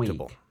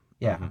 contemptible. As weak.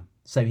 Yeah. Mm-hmm.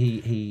 So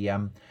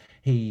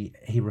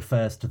he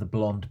refers to the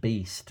blonde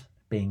beast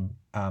being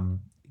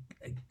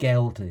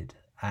gelded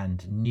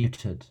and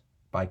neutered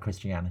by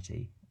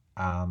Christianity.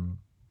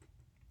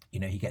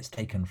 He gets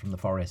taken from the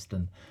forest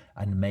and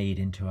made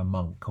into a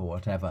monk or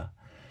whatever.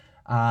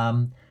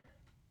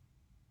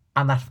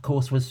 And that, of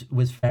course, was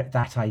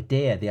that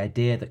idea, the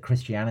idea that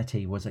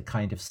Christianity was a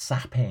kind of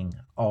sapping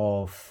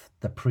of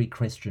the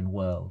pre-Christian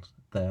world,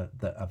 a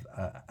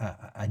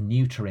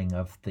neutering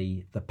of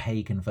the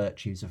pagan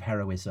virtues of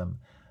heroism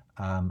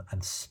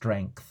and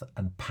strength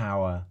and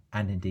power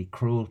and indeed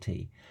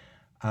cruelty,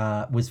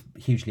 was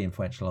hugely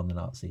influential on the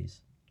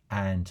Nazis.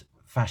 And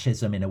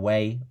fascism, in a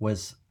way,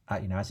 was,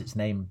 as its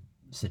name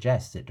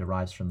suggests, it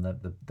derives from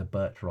the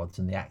birch rods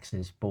and the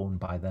axes borne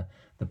by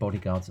the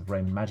bodyguards of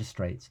Roman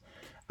magistrates.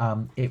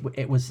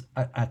 It was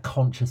a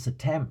conscious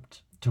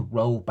attempt to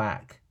roll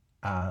back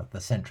the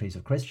centuries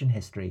of Christian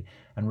history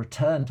and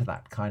return to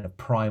that kind of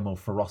primal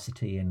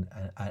ferocity and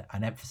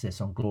an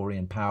emphasis on glory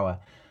and power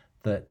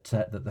that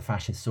the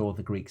fascists saw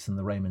the Greeks and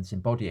the Romans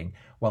embodying,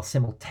 while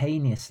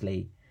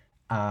simultaneously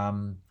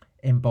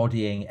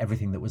embodying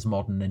everything that was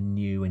modern and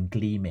new and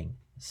gleaming.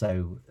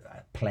 So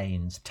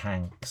planes,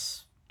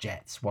 tanks,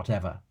 jets,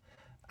 whatever.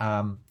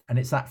 And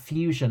it's that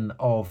fusion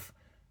of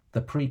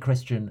the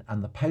pre-Christian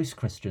and the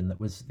post-Christian that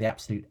was the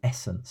absolute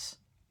essence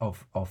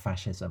of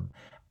fascism.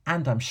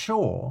 And I'm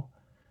sure,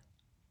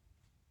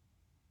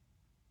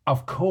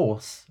 of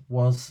course,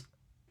 was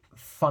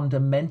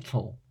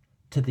fundamental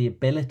to the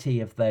ability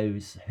of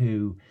those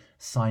who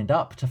signed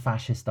up to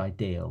fascist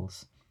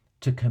ideals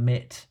to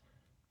commit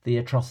the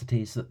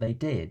atrocities that they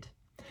did.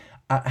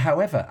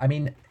 However, I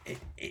mean,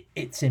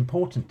 it's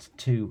important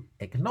to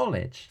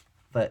acknowledge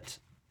that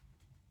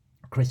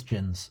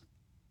Christians,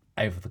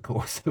 over the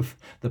course of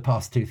the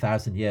past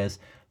 2,000 years,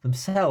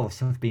 themselves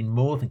have been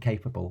more than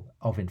capable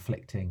of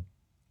inflicting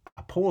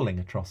appalling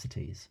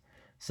atrocities.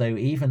 So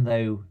even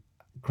though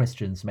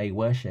Christians may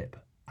worship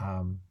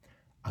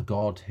a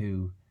God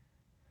who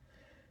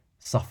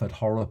suffered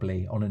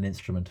horribly on an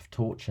instrument of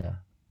torture,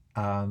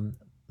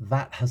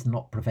 that has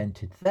not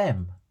prevented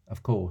them,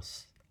 of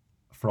course,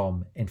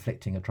 from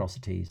inflicting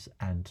atrocities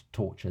and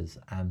tortures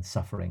and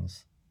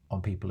sufferings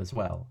on people as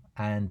well.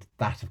 And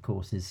that, of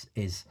course,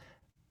 is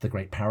the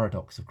great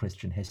paradox of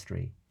Christian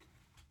history.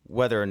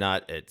 Whether or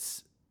not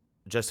it's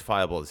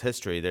justifiable as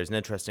history, there's an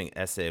interesting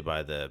essay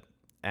by the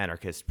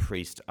anarchist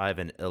priest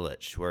Ivan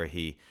Illich where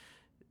he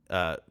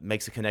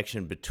makes a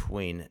connection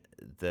between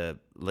the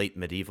late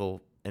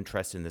medieval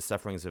interest in the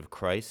sufferings of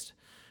Christ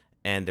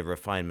and the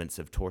refinements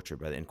of torture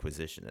by the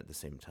Inquisition at the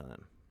same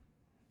time.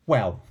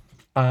 Well,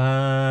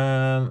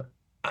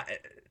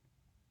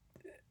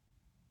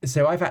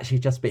 so I've actually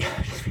just been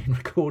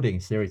recording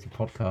a series of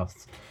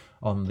podcasts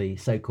on the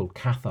so-called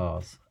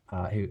Cathars,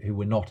 who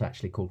were not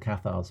actually called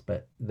Cathars,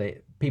 but the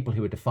people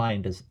who were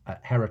defined as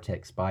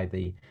heretics by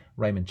the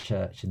Roman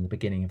Church in the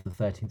beginning of the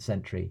 13th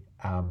century,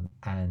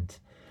 and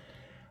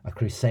a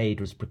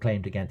crusade was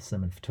proclaimed against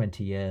them, and for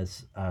 20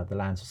 years the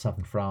lands of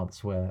southern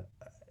France were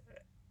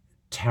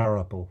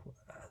terrible.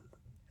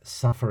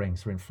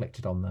 Sufferings were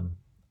inflicted on them.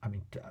 I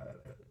mean,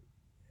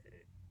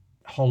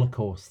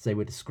 holocausts, they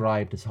were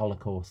described as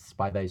holocausts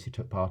by those who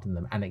took part in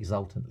them, and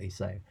exultantly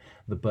so.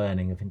 The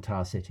burning of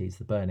entire cities,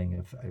 the burning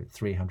of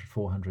 300,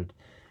 400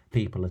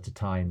 people at a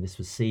time. This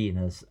was seen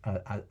as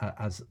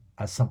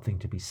something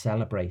to be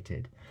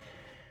celebrated.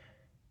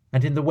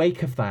 And in the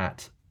wake of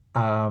that,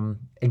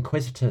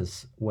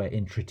 inquisitors were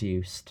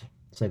introduced.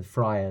 So the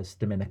friars,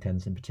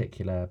 Dominicans in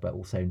particular, but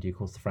also in due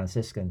course the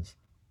Franciscans,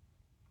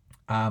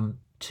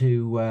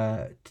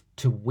 to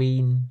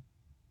wean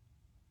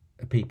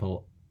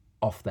people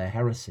off their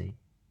heresy.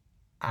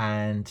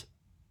 And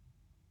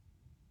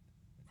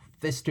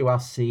this to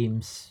us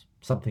seems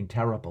something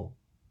terrible,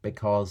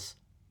 because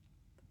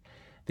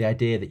the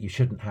idea that you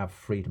shouldn't have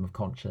freedom of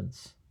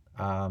conscience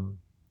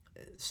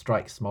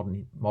strikes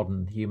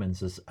modern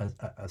humans as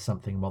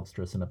something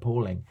monstrous and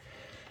appalling.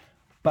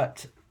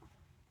 But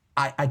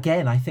I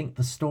think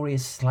the story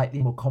is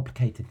slightly more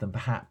complicated than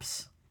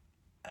perhaps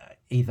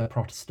either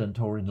Protestant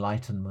or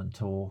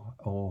Enlightenment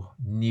or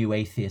new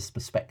atheist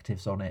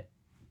perspectives on it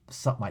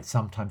might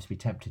sometimes be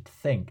tempted to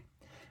think,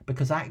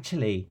 because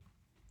actually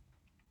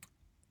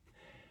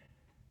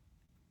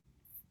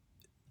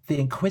the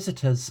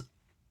inquisitors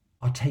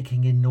are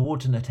taking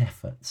inordinate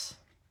efforts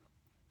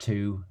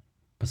to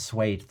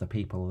persuade the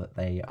people that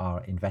they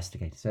are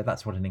investigating. So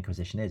that's what an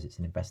inquisition is. It's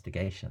an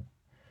investigation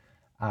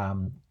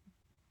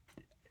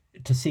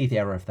to see the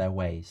error of their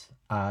ways.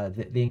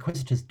 The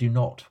inquisitors do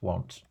not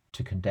want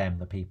to condemn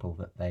the people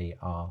that they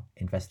are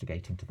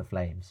investigating to the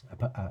flames.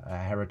 A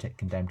heretic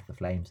condemned to the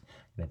flames,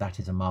 that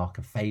is a mark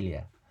of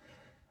failure.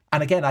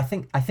 And again, I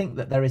think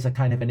that there is a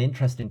kind of an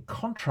interesting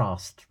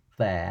contrast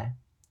there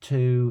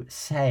to,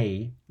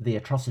 say, the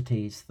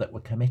atrocities that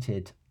were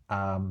committed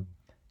in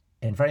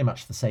very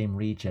much the same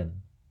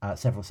region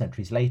several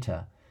centuries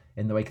later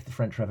in the wake of the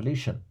French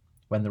Revolution,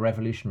 when the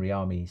revolutionary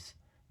armies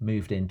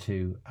moved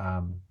into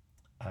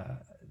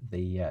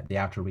the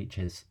outer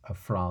reaches of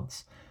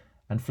France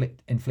and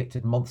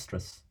inflicted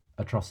monstrous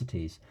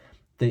atrocities.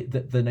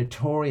 The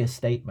notorious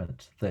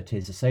statement that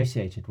is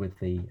associated with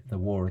the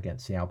war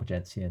against the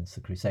Albigensians,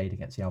 the crusade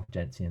against the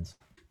Albigensians,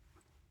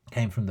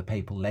 came from the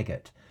papal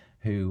legate,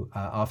 who,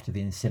 after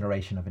the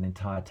incineration of an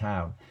entire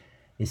town,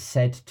 is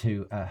said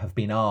to have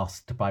been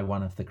asked by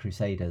one of the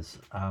crusaders,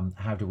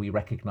 how do we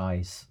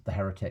recognize the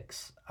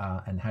heretics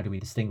and how do we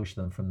distinguish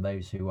them from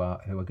those who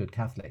are good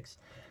Catholics?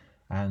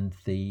 And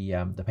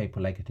the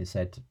papal legate is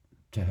said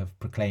to have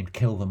proclaimed,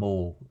 "Kill them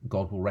all,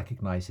 God will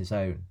recognize his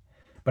own."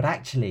 But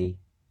actually,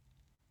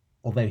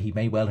 although he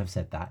may well have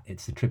said that,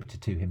 it's attributed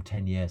to him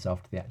 10 years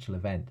after the actual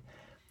event.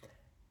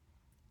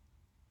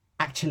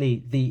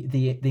 Actually,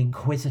 the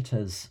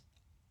inquisitors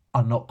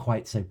are not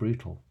quite so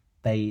brutal.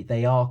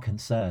 They are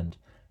concerned.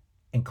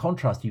 In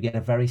contrast, you get a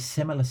very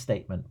similar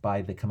statement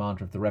by the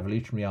commander of the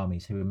revolutionary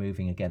armies who were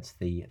moving against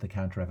the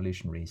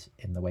counter-revolutionaries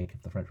in the wake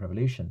of the French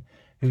Revolution,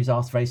 who's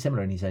asked very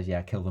similar, and he says,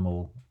 "Yeah, kill them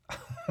all."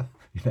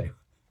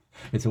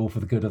 It's all for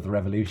the good of the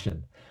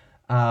revolution.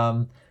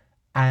 And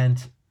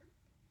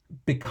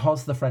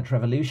because the French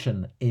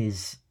Revolution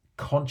is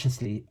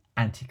consciously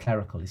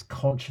anti-clerical, is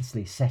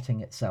consciously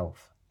setting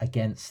itself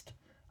against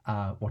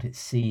what it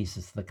sees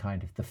as the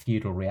kind of the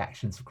feudal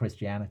reactions of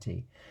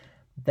Christianity,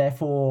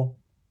 therefore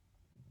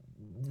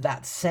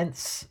that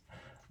sense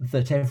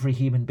that every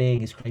human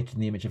being is created in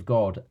the image of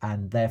God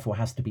and therefore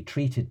has to be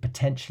treated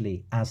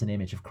potentially as an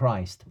image of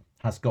Christ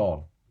has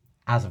gone,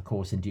 as of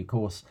course in due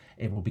course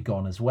it will be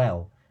gone as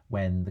well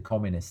when the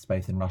communists,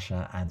 both in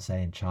Russia and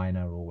say in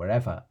China or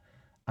wherever,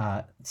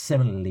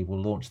 similarly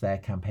will launch their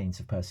campaigns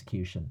of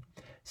persecution.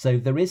 So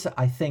there is,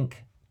 I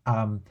think,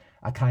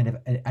 a kind of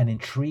an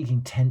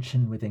intriguing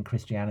tension within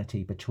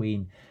Christianity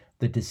between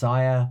the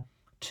desire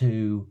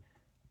to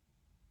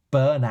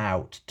burn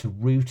out, to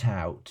root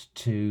out,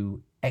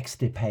 to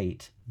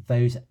extirpate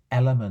those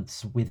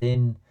elements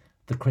within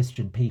the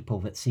Christian people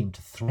that seem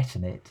to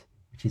threaten it,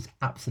 which is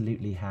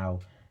absolutely how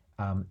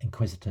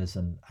inquisitors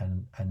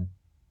and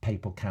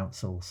papal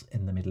councils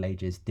in the Middle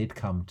Ages did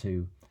come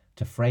to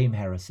frame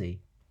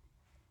heresy,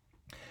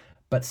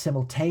 but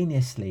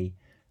simultaneously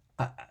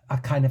a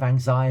kind of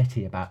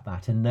anxiety about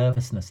that and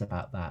nervousness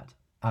about that.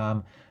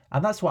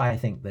 And that's why I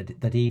think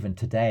that even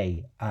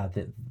today,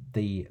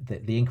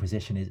 the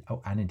Inquisition is,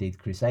 and indeed the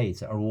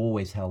Crusades, are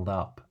always held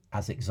up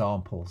as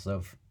examples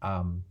of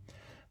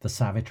the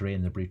savagery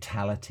and the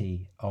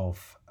brutality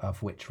of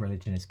which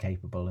religion is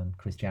capable, and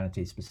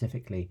Christianity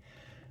specifically.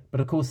 But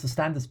of course, the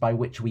standards by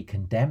which we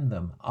condemn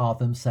them are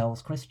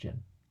themselves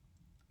Christian.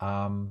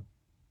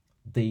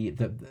 The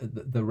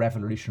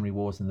revolutionary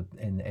wars in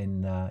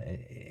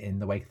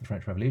the wake of the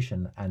French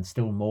Revolution, and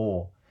still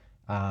more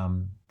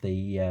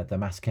the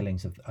mass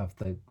killings of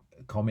the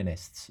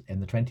communists in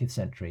the 20th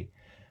century,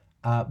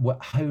 were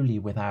wholly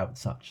without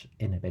such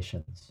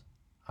inhibitions.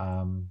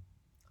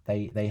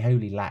 They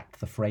wholly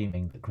lacked the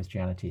framing that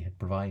Christianity had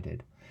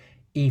provided,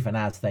 even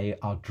as they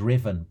are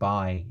driven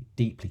by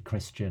deeply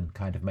Christian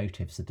kind of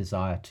motives, a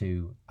desire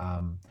to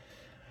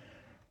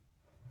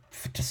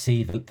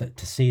see that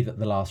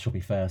the last shall be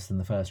first and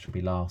the first shall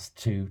be last,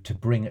 to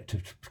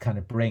kind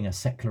of bring a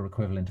secular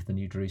equivalent of the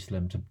New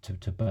Jerusalem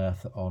to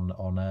birth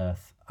on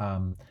earth.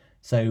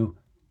 So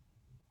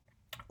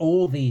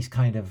all these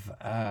kind of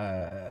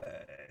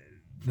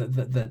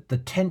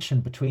the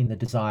tension between the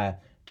desire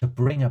to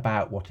bring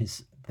about what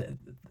is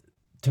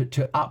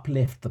to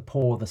uplift the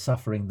poor, the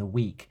suffering, the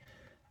weak,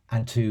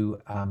 and to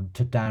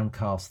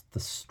downcast the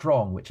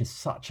strong, which is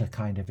such a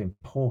kind of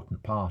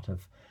important part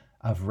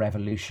of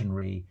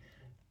revolutionary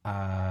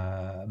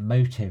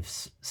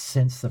motives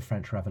since the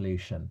French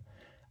Revolution.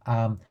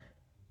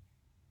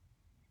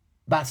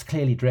 That's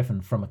clearly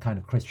driven from a kind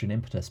of Christian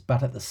impetus,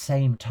 but at the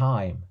same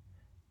time,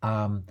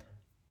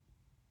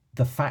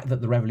 the fact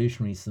that the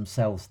revolutionaries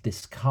themselves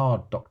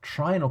discard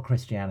doctrinal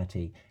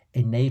Christianity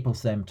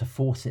enables them to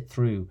force it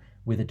through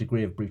with a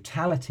degree of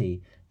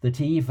brutality that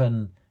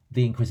even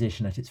the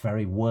Inquisition at its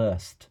very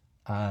worst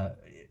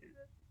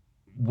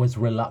was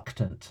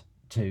reluctant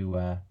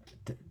to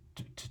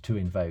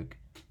invoke.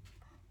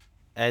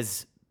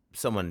 As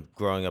someone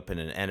growing up in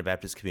an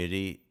Anabaptist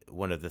community,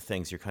 one of the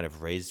things you're kind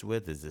of raised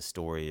with is the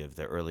story of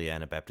the early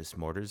Anabaptist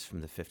martyrs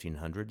from the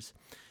 1500s.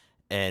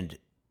 And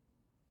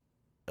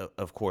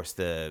of course,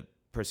 the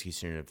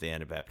persecution of the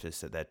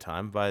Anabaptists at that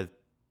time by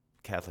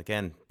Catholic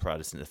and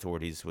Protestant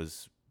authorities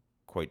was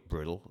quite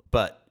brutal.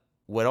 But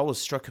what always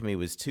struck me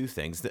was two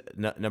things.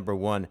 Number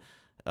one,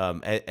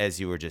 as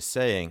you were just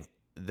saying,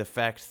 the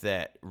fact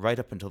that right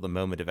up until the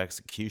moment of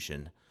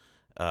execution,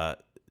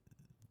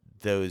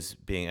 those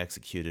being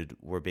executed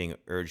were being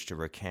urged to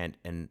recant,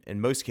 and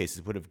in most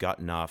cases would have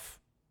gotten off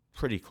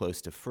pretty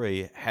close to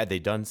free had they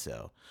done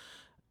so.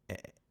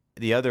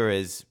 The other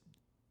is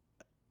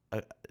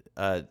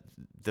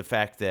the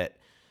fact that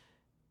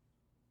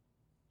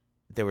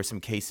there were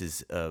some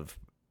cases of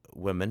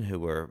women who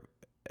were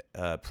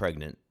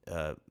pregnant,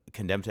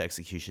 condemned to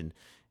execution.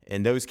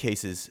 In those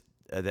cases,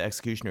 the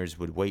executioners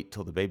would wait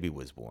till the baby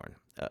was born.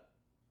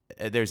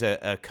 There's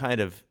a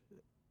kind of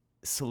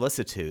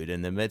solicitude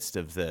in the midst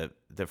of the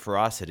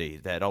ferocity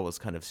that always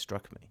kind of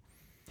struck me.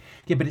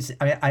 Yeah, but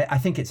I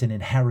think it's an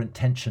inherent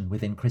tension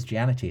within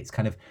Christianity. It's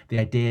kind of the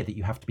idea that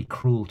you have to be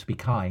cruel to be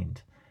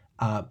kind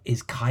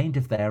is kind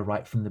of there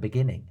right from the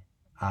beginning.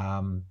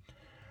 Paul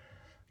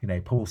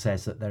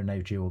says that there are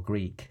no Jew or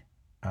Greek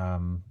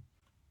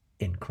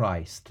in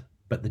Christ,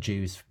 but the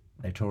Jews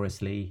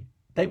notoriously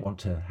don't want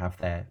to have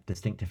their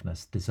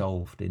distinctiveness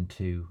dissolved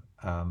into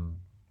a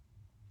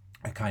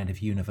kind of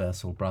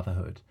universal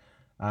brotherhood.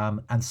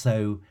 And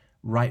so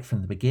right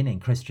from the beginning,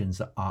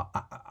 Christians are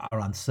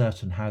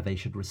uncertain how they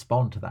should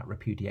respond to that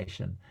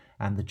repudiation.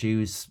 And the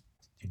Jews,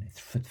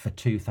 for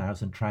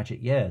 2,000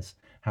 tragic years,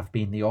 have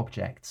been the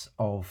objects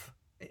of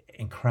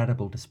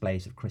incredible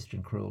displays of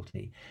Christian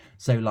cruelty.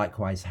 So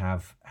likewise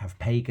have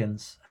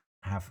pagans,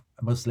 have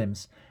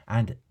Muslims,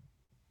 and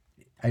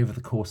over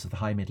the course of the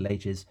High Middle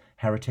Ages,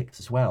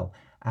 heretics as well.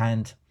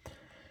 And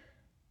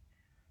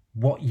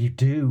what you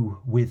do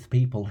with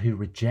people who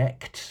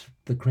reject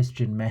the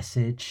Christian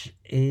message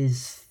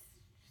is,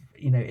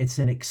 it's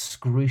an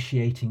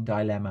excruciating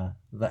dilemma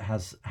that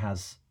has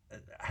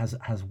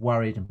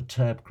worried and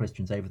perturbed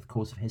Christians over the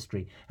course of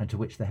history, and to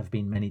which there have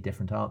been many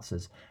different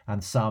answers.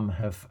 And some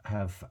have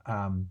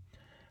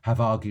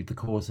argued the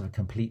cause of a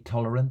complete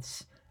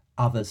tolerance.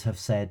 Others have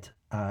said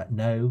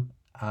no.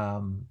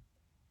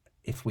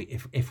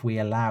 If we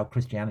allow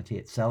Christianity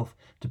itself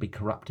to be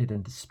corrupted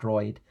and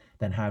destroyed,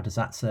 then how does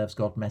that serve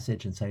God's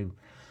message? And so,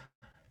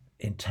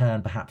 in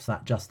turn, perhaps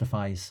that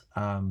justifies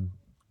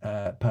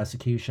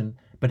persecution.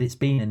 But it's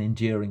been an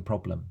enduring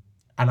problem,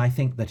 and I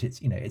think that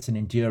it's an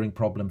enduring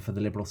problem for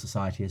the liberal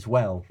society as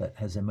well that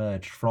has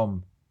emerged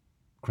from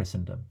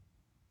Christendom.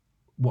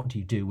 What do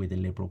you do with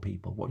illiberal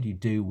people? What do you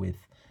do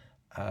with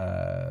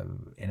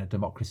in a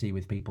democracy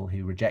with people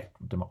who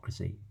reject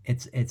democracy?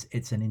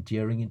 It's an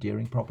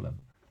enduring problem.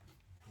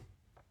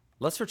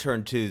 Let's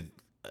return to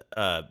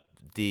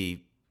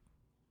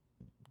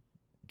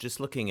just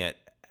looking at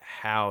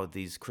how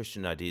these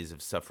Christian ideas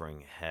of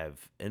suffering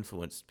have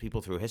influenced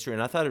people through history.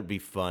 And I thought it would be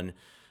fun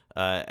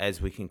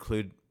as we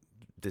conclude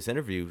this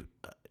interview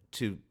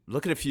to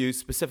look at a few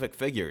specific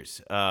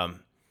figures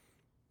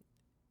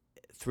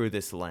through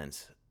this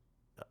lens.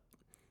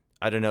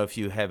 I don't know if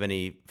you have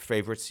any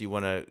favorites you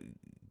want to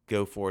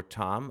go for,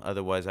 Tom.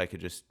 Otherwise, I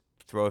could just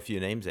throw a few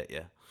names at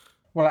you.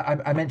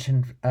 Well, I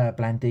mentioned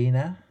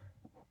Blandina,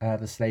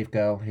 the slave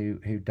girl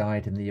who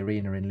died in the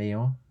arena in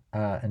Lyon.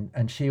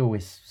 And she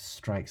always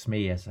strikes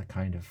me as a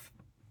kind of,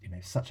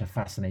 such a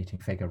fascinating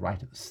figure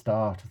right at the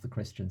start of the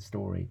Christian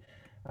story,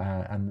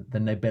 and the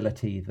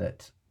nobility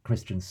that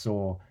Christians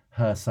saw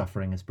her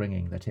suffering as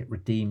bringing, that it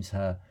redeems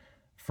her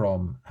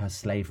from her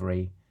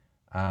slavery,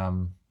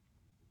 and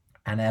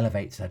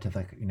elevates her to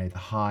the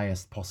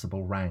highest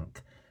possible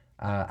rank.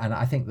 And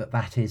I think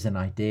that is an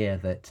idea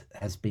that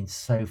has been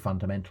so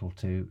fundamental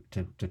to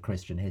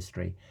Christian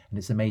history, and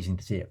it's amazing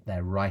to see it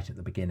there right at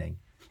the beginning.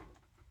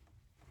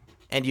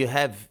 And you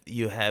have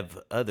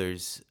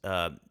others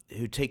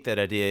who take that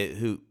idea,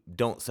 who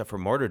don't suffer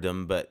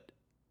martyrdom, but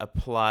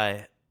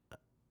apply,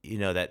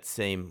 that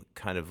same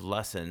kind of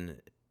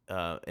lesson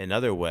in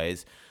other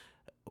ways.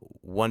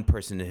 One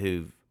person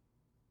who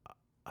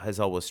has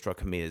always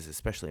struck me as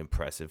especially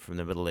impressive from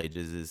the Middle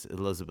Ages is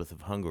Elizabeth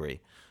of Hungary,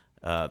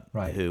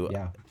 who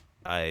yeah.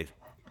 I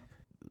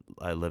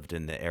lived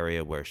in the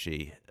area where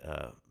she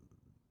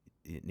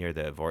near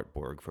the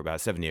Wartburg for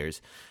about 7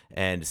 years.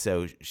 And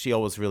so she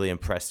always really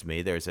impressed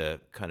me. There's a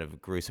kind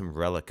of gruesome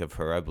relic of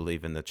her, I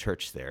believe, in the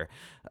church there.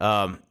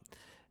 But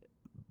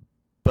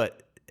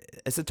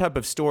it's a type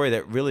of story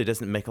that really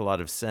doesn't make a lot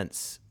of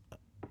sense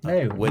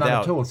No, without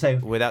not at all. So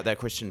without that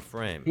Christian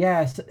frame.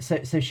 yeah,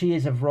 so she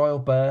is of royal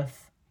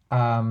birth.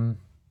 We're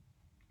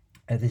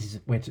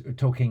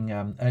talking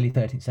early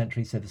 13th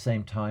century, so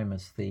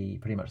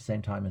pretty much the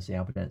same time as the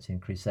Albigensian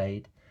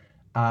Crusade.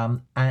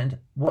 And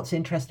what's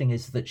interesting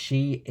is that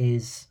she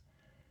is,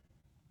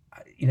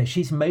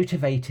 she's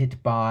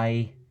motivated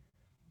by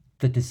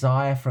the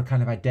desire for a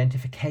kind of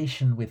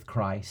identification with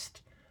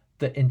Christ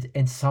that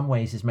in some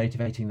ways is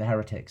motivating the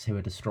heretics who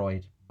are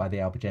destroyed by the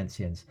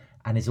Albigensians,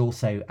 and is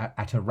also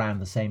at around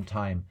the same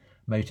time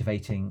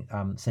motivating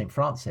St.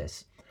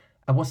 Francis.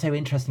 And what's so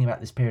interesting about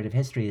this period of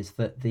history is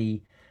that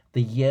the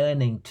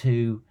yearning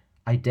to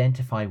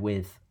identify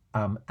with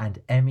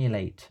and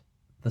emulate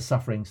the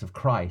sufferings of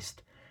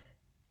Christ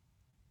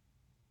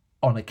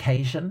on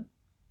occasion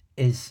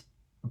is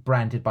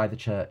branded by the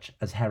church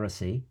as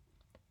heresy,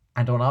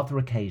 and on other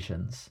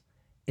occasions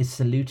is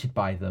saluted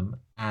by them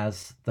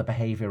as the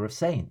behavior of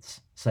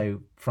saints.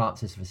 So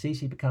Francis of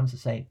Assisi becomes a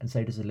saint, and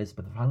so does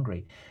Elizabeth of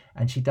Hungary,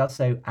 and she does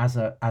so as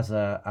a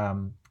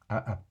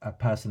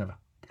person of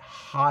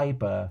high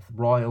birth,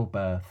 royal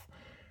birth,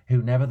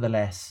 who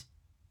nevertheless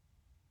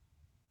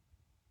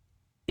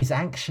is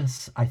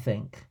anxious, I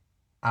think.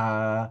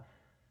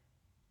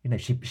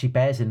 She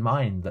bears in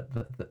mind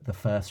that the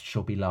first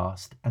shall be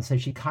last, and so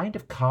she kind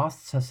of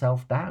casts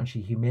herself down.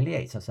 She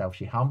humiliates herself.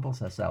 She humbles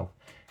herself.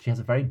 She has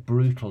a very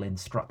brutal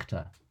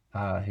instructor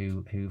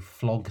who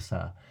flogs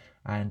her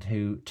and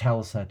who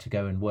tells her to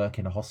go and work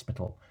in a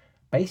hospital,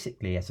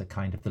 basically as a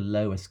kind of the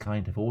lowest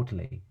kind of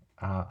orderly.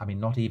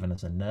 Not even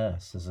as a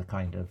nurse, as a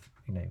kind of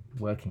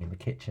working in the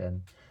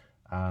kitchen,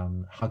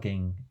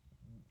 hugging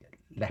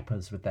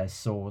lepers with their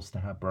sores to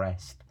her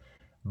breast,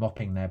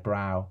 mopping their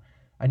brow.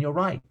 And you're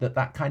right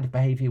that kind of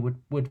behavior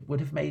would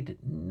have made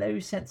no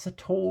sense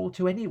at all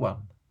to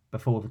anyone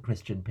before the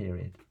Christian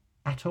period,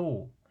 at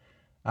all.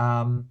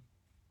 And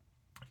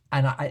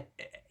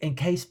in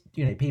case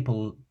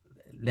people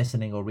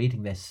listening or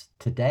reading this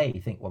today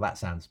think, well, that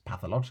sounds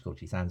pathological.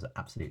 She sounds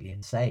absolutely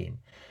insane.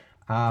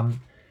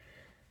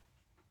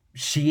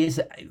 She is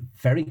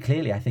very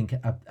clearly, I think,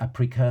 a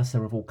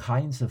precursor of all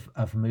kinds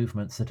of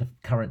movements that are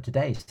current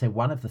today. So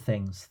one of the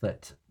things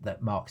that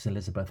marks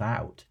Elizabeth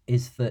out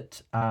is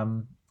that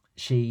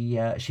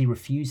she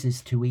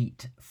refuses to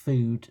eat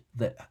food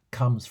that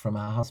comes from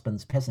her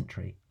husband's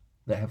peasantry,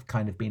 that have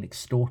kind of been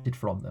extorted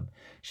from them.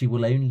 She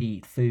will only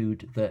eat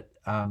food that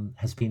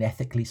has been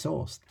ethically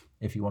sourced,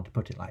 if you want to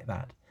put it like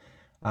that.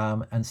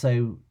 And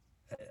so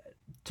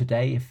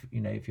today, if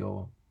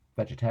you're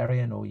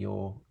vegetarian or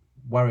you're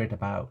worried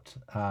about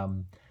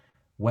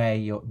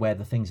where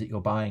the things that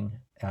you're buying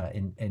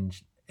in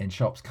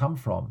shops come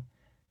from,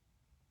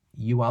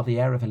 you are the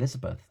heir of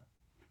Elizabeth.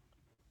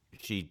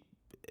 She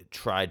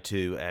tried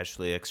to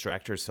actually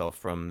extract herself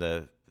from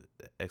the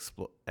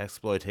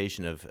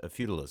exploitation of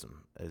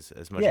feudalism as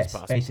much as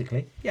possible. Yes,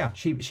 basically. Yeah,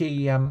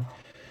 she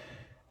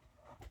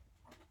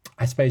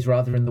I suppose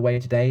rather in the way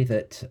today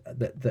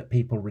that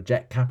people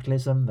reject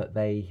capitalism, that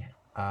they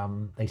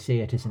see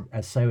it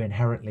as so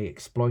inherently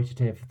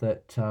exploitative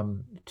that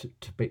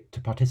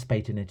to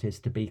participate in it is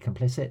to be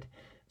complicit.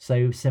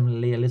 So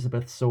similarly,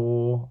 Elizabeth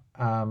saw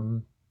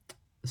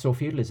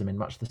feudalism in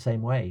much the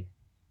same way.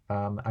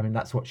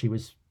 That's what she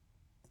was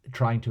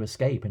trying to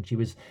escape, and she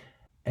was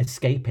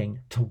escaping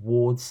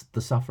towards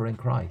the suffering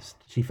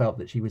Christ. She felt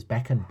that she was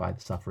beckoned by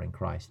the suffering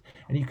Christ,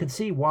 and you can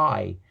see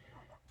why,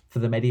 for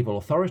the medieval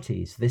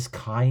authorities, this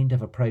kind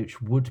of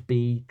approach would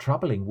be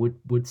troubling,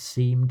 would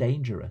seem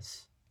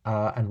dangerous.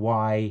 And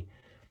why,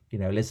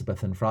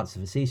 Elizabeth and Francis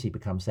of Assisi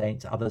become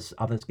saints. Others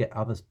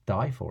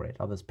die for it.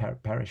 Others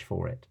perish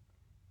for it.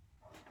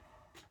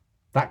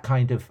 That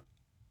kind of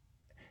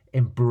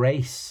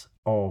embrace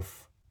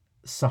of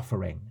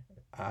suffering,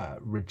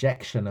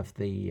 rejection of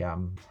the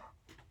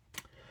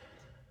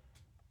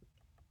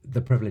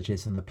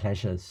privileges and the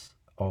pleasures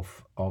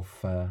of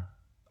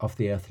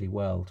the earthly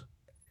world,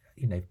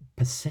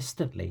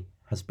 persistently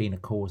has been a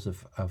cause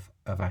of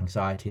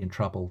anxiety and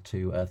trouble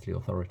to earthly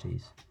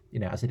authorities.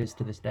 As it is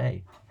to this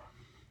day.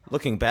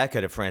 Looking back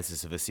at a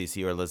Francis of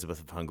Assisi or Elizabeth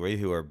of Hungary,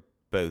 who are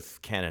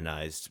both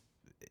canonized,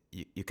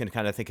 you can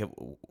kind of think it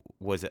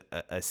was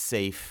a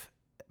safe,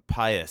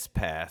 pious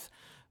path.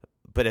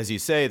 But as you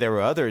say, there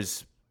were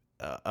others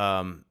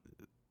who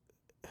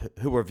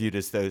were viewed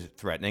as though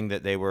threatening,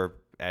 that they were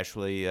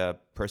actually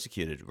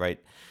persecuted,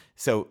 right?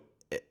 So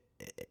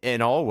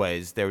in all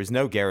ways, there was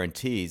no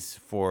guarantees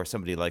for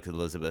somebody like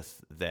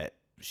Elizabeth that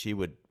she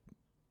would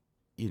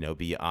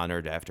be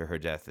honored after her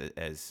death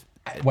as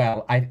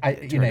well. I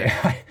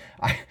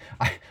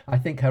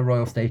think her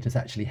royal status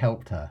actually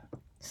helped her.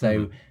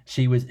 So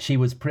she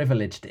was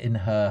privileged in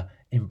her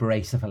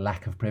embrace of a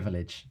lack of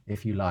privilege,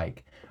 if you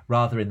like,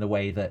 rather in the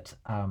way that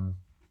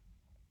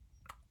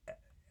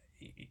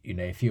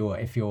if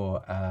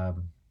you're a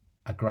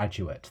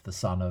graduate, the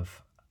son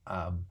of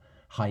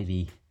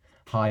highly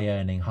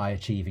high-earning,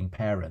 high-achieving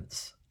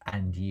parents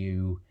and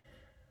you,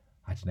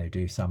 I don't know,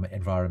 do some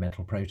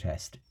environmental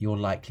protest, you're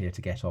likelier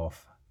to get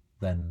off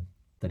than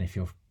if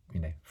you're,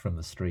 from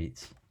the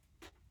streets.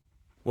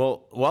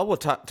 Well, while we're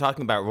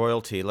talking about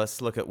royalty,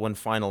 let's look at one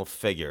final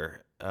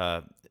figure,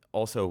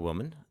 also a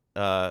woman,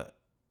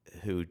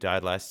 who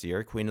died last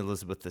year, Queen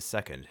Elizabeth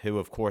II, who,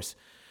 of course,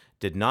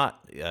 did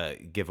not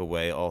give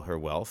away all her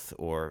wealth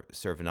or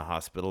serve in a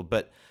hospital.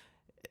 But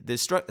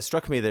this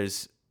struck me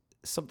there's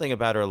something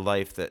about her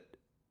life that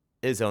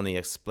is only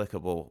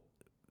explicable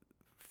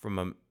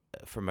from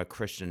a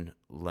Christian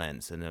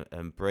lens, an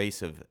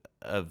embrace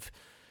of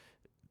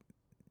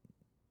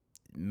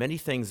many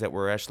things that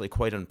were actually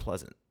quite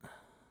unpleasant.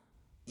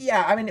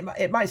 Yeah, I mean,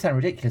 it might sound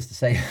ridiculous to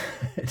say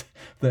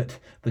that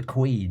the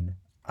Queen,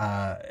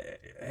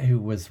 who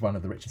was one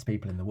of the richest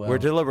people in the world, we're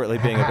deliberately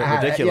being a bit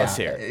ridiculous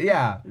here.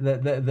 Yeah,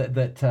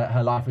 that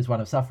her life was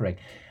one of suffering.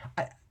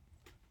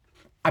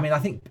 I mean, I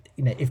think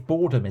if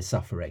boredom is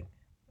suffering,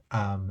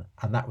 and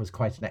that was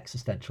quite an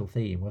existential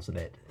theme, wasn't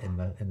it, in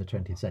the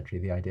 20th century?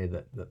 The idea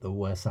that the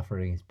worst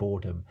suffering is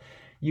boredom.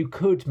 You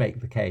could make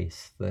the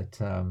case that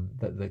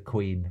the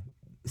Queen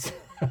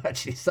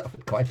actually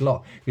suffered quite a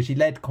lot because she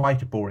led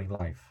quite a boring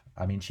life.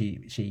 I mean,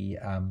 she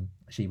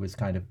was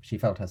she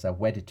felt herself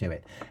wedded to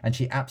it, and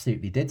she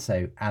absolutely did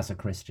so as a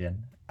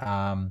Christian.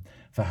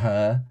 For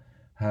her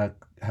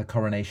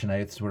coronation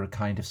oaths were a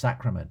kind of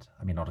sacrament.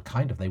 I mean, not a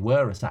kind of, they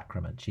were a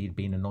sacrament. She'd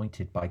been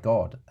anointed by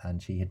God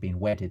and she had been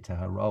wedded to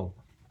her role.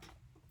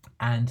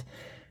 And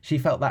she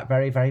felt that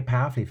very, very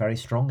powerfully, very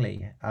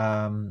strongly.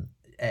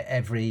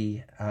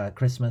 Every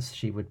Christmas,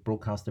 she would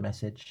broadcast a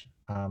message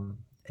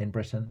in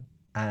Britain.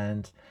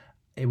 And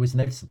it was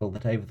noticeable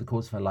that over the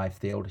course of her life,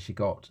 the older she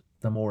got,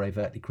 the more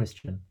overtly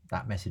Christian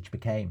that message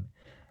became.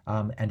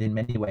 And in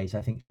many ways,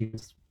 I think she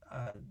was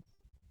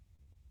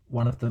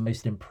one of the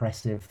most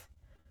impressive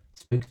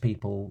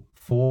spokespeople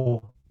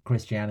for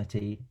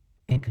Christianity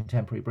in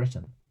contemporary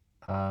Britain.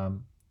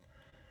 And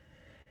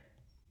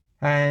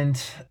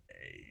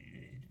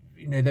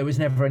there was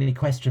never any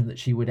question that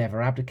she would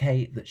ever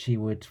abdicate, that she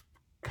would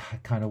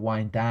kind of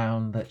wind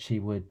down, that she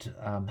would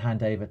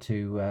hand over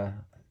to a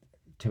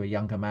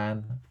younger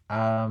man,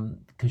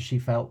 because she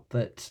felt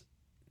that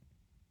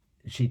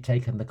she'd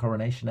taken the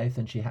coronation oath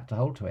and she had to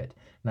hold to it.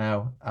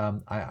 Now,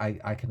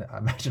 I can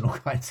imagine all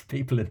kinds of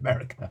people in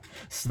America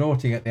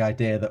snorting at the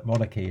idea that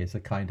monarchy is a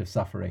kind of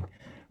suffering,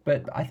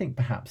 but I think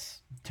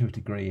perhaps to a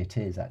degree it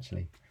is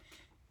actually.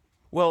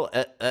 Well,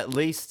 at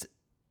least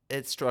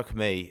it struck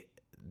me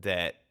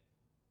that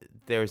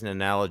there's an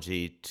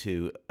analogy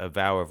to a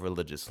vow of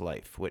religious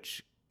life,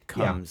 which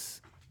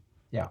comes,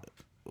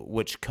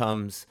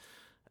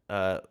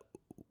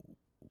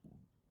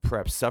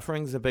 perhaps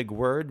suffering's a big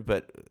word,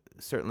 but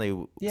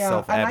certainly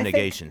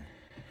self-abnegation.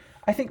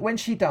 I think when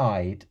she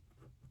died,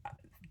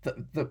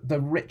 the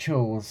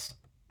rituals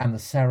and the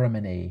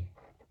ceremony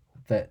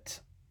that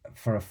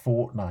for a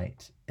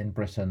fortnight in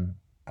Britain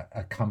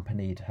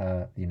accompanied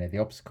her, the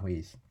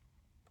obsequies,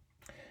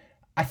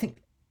 I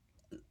think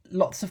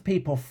lots of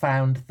people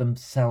found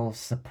themselves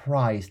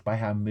surprised by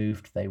how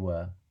moved they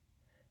were.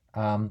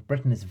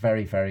 Britain is a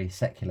very, very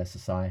secular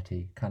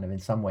society, kind of in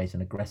some ways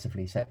an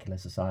aggressively secular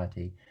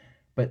society.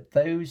 But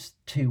those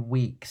 2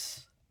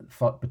 weeks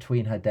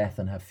between her death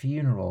and her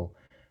funeral,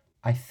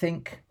 I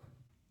think,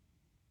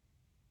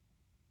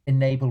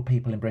 enabled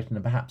people in Britain,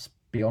 and perhaps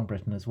beyond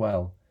Britain as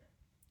well,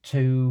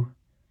 to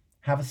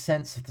have a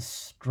sense of the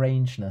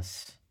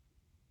strangeness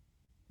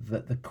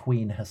that the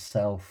Queen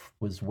herself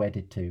was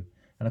wedded to.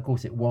 And of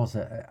course, it was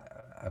a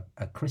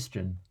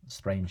Christian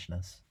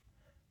strangeness.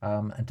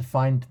 And to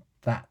find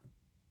that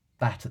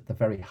at the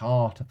very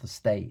heart of the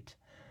state,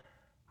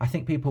 I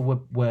think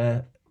people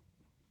were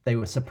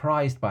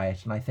surprised by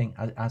it. And I think,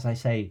 as I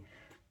say,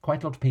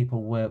 quite a lot of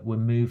people were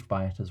moved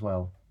by it as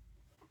well.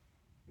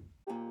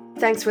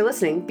 Thanks for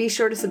listening. Be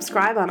sure to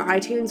subscribe on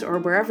iTunes or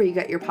wherever you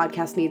get your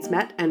podcast needs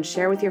met, and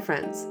share with your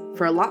friends.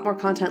 For a lot more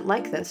content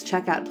like this,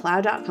 check out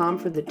plow.com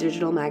for the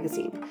digital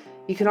magazine.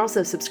 You can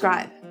also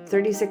subscribe.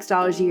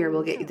 $36 a year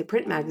will get you the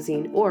print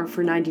magazine, or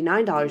for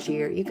 $99 a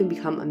year, you can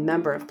become a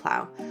member of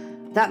Plow.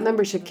 That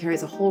membership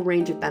carries a whole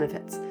range of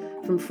benefits,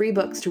 from free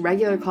books to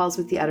regular calls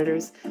with the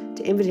editors,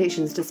 to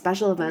invitations to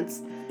special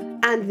events,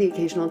 and the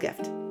occasional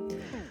gift.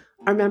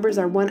 Our members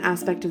are one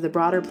aspect of the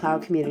broader Plow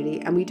community,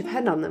 and we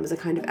depend on them as a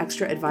kind of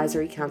extra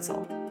advisory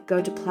council.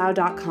 Go to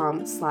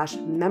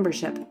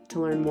plow.com/membership to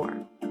learn more.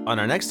 On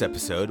our next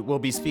episode, we'll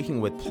be speaking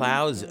with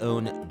Plow's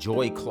own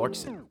Joy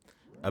Clarkson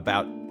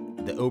about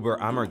the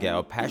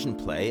Oberammergau Passion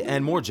Play,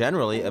 and more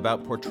generally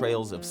about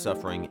portrayals of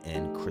suffering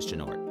in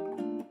Christian art.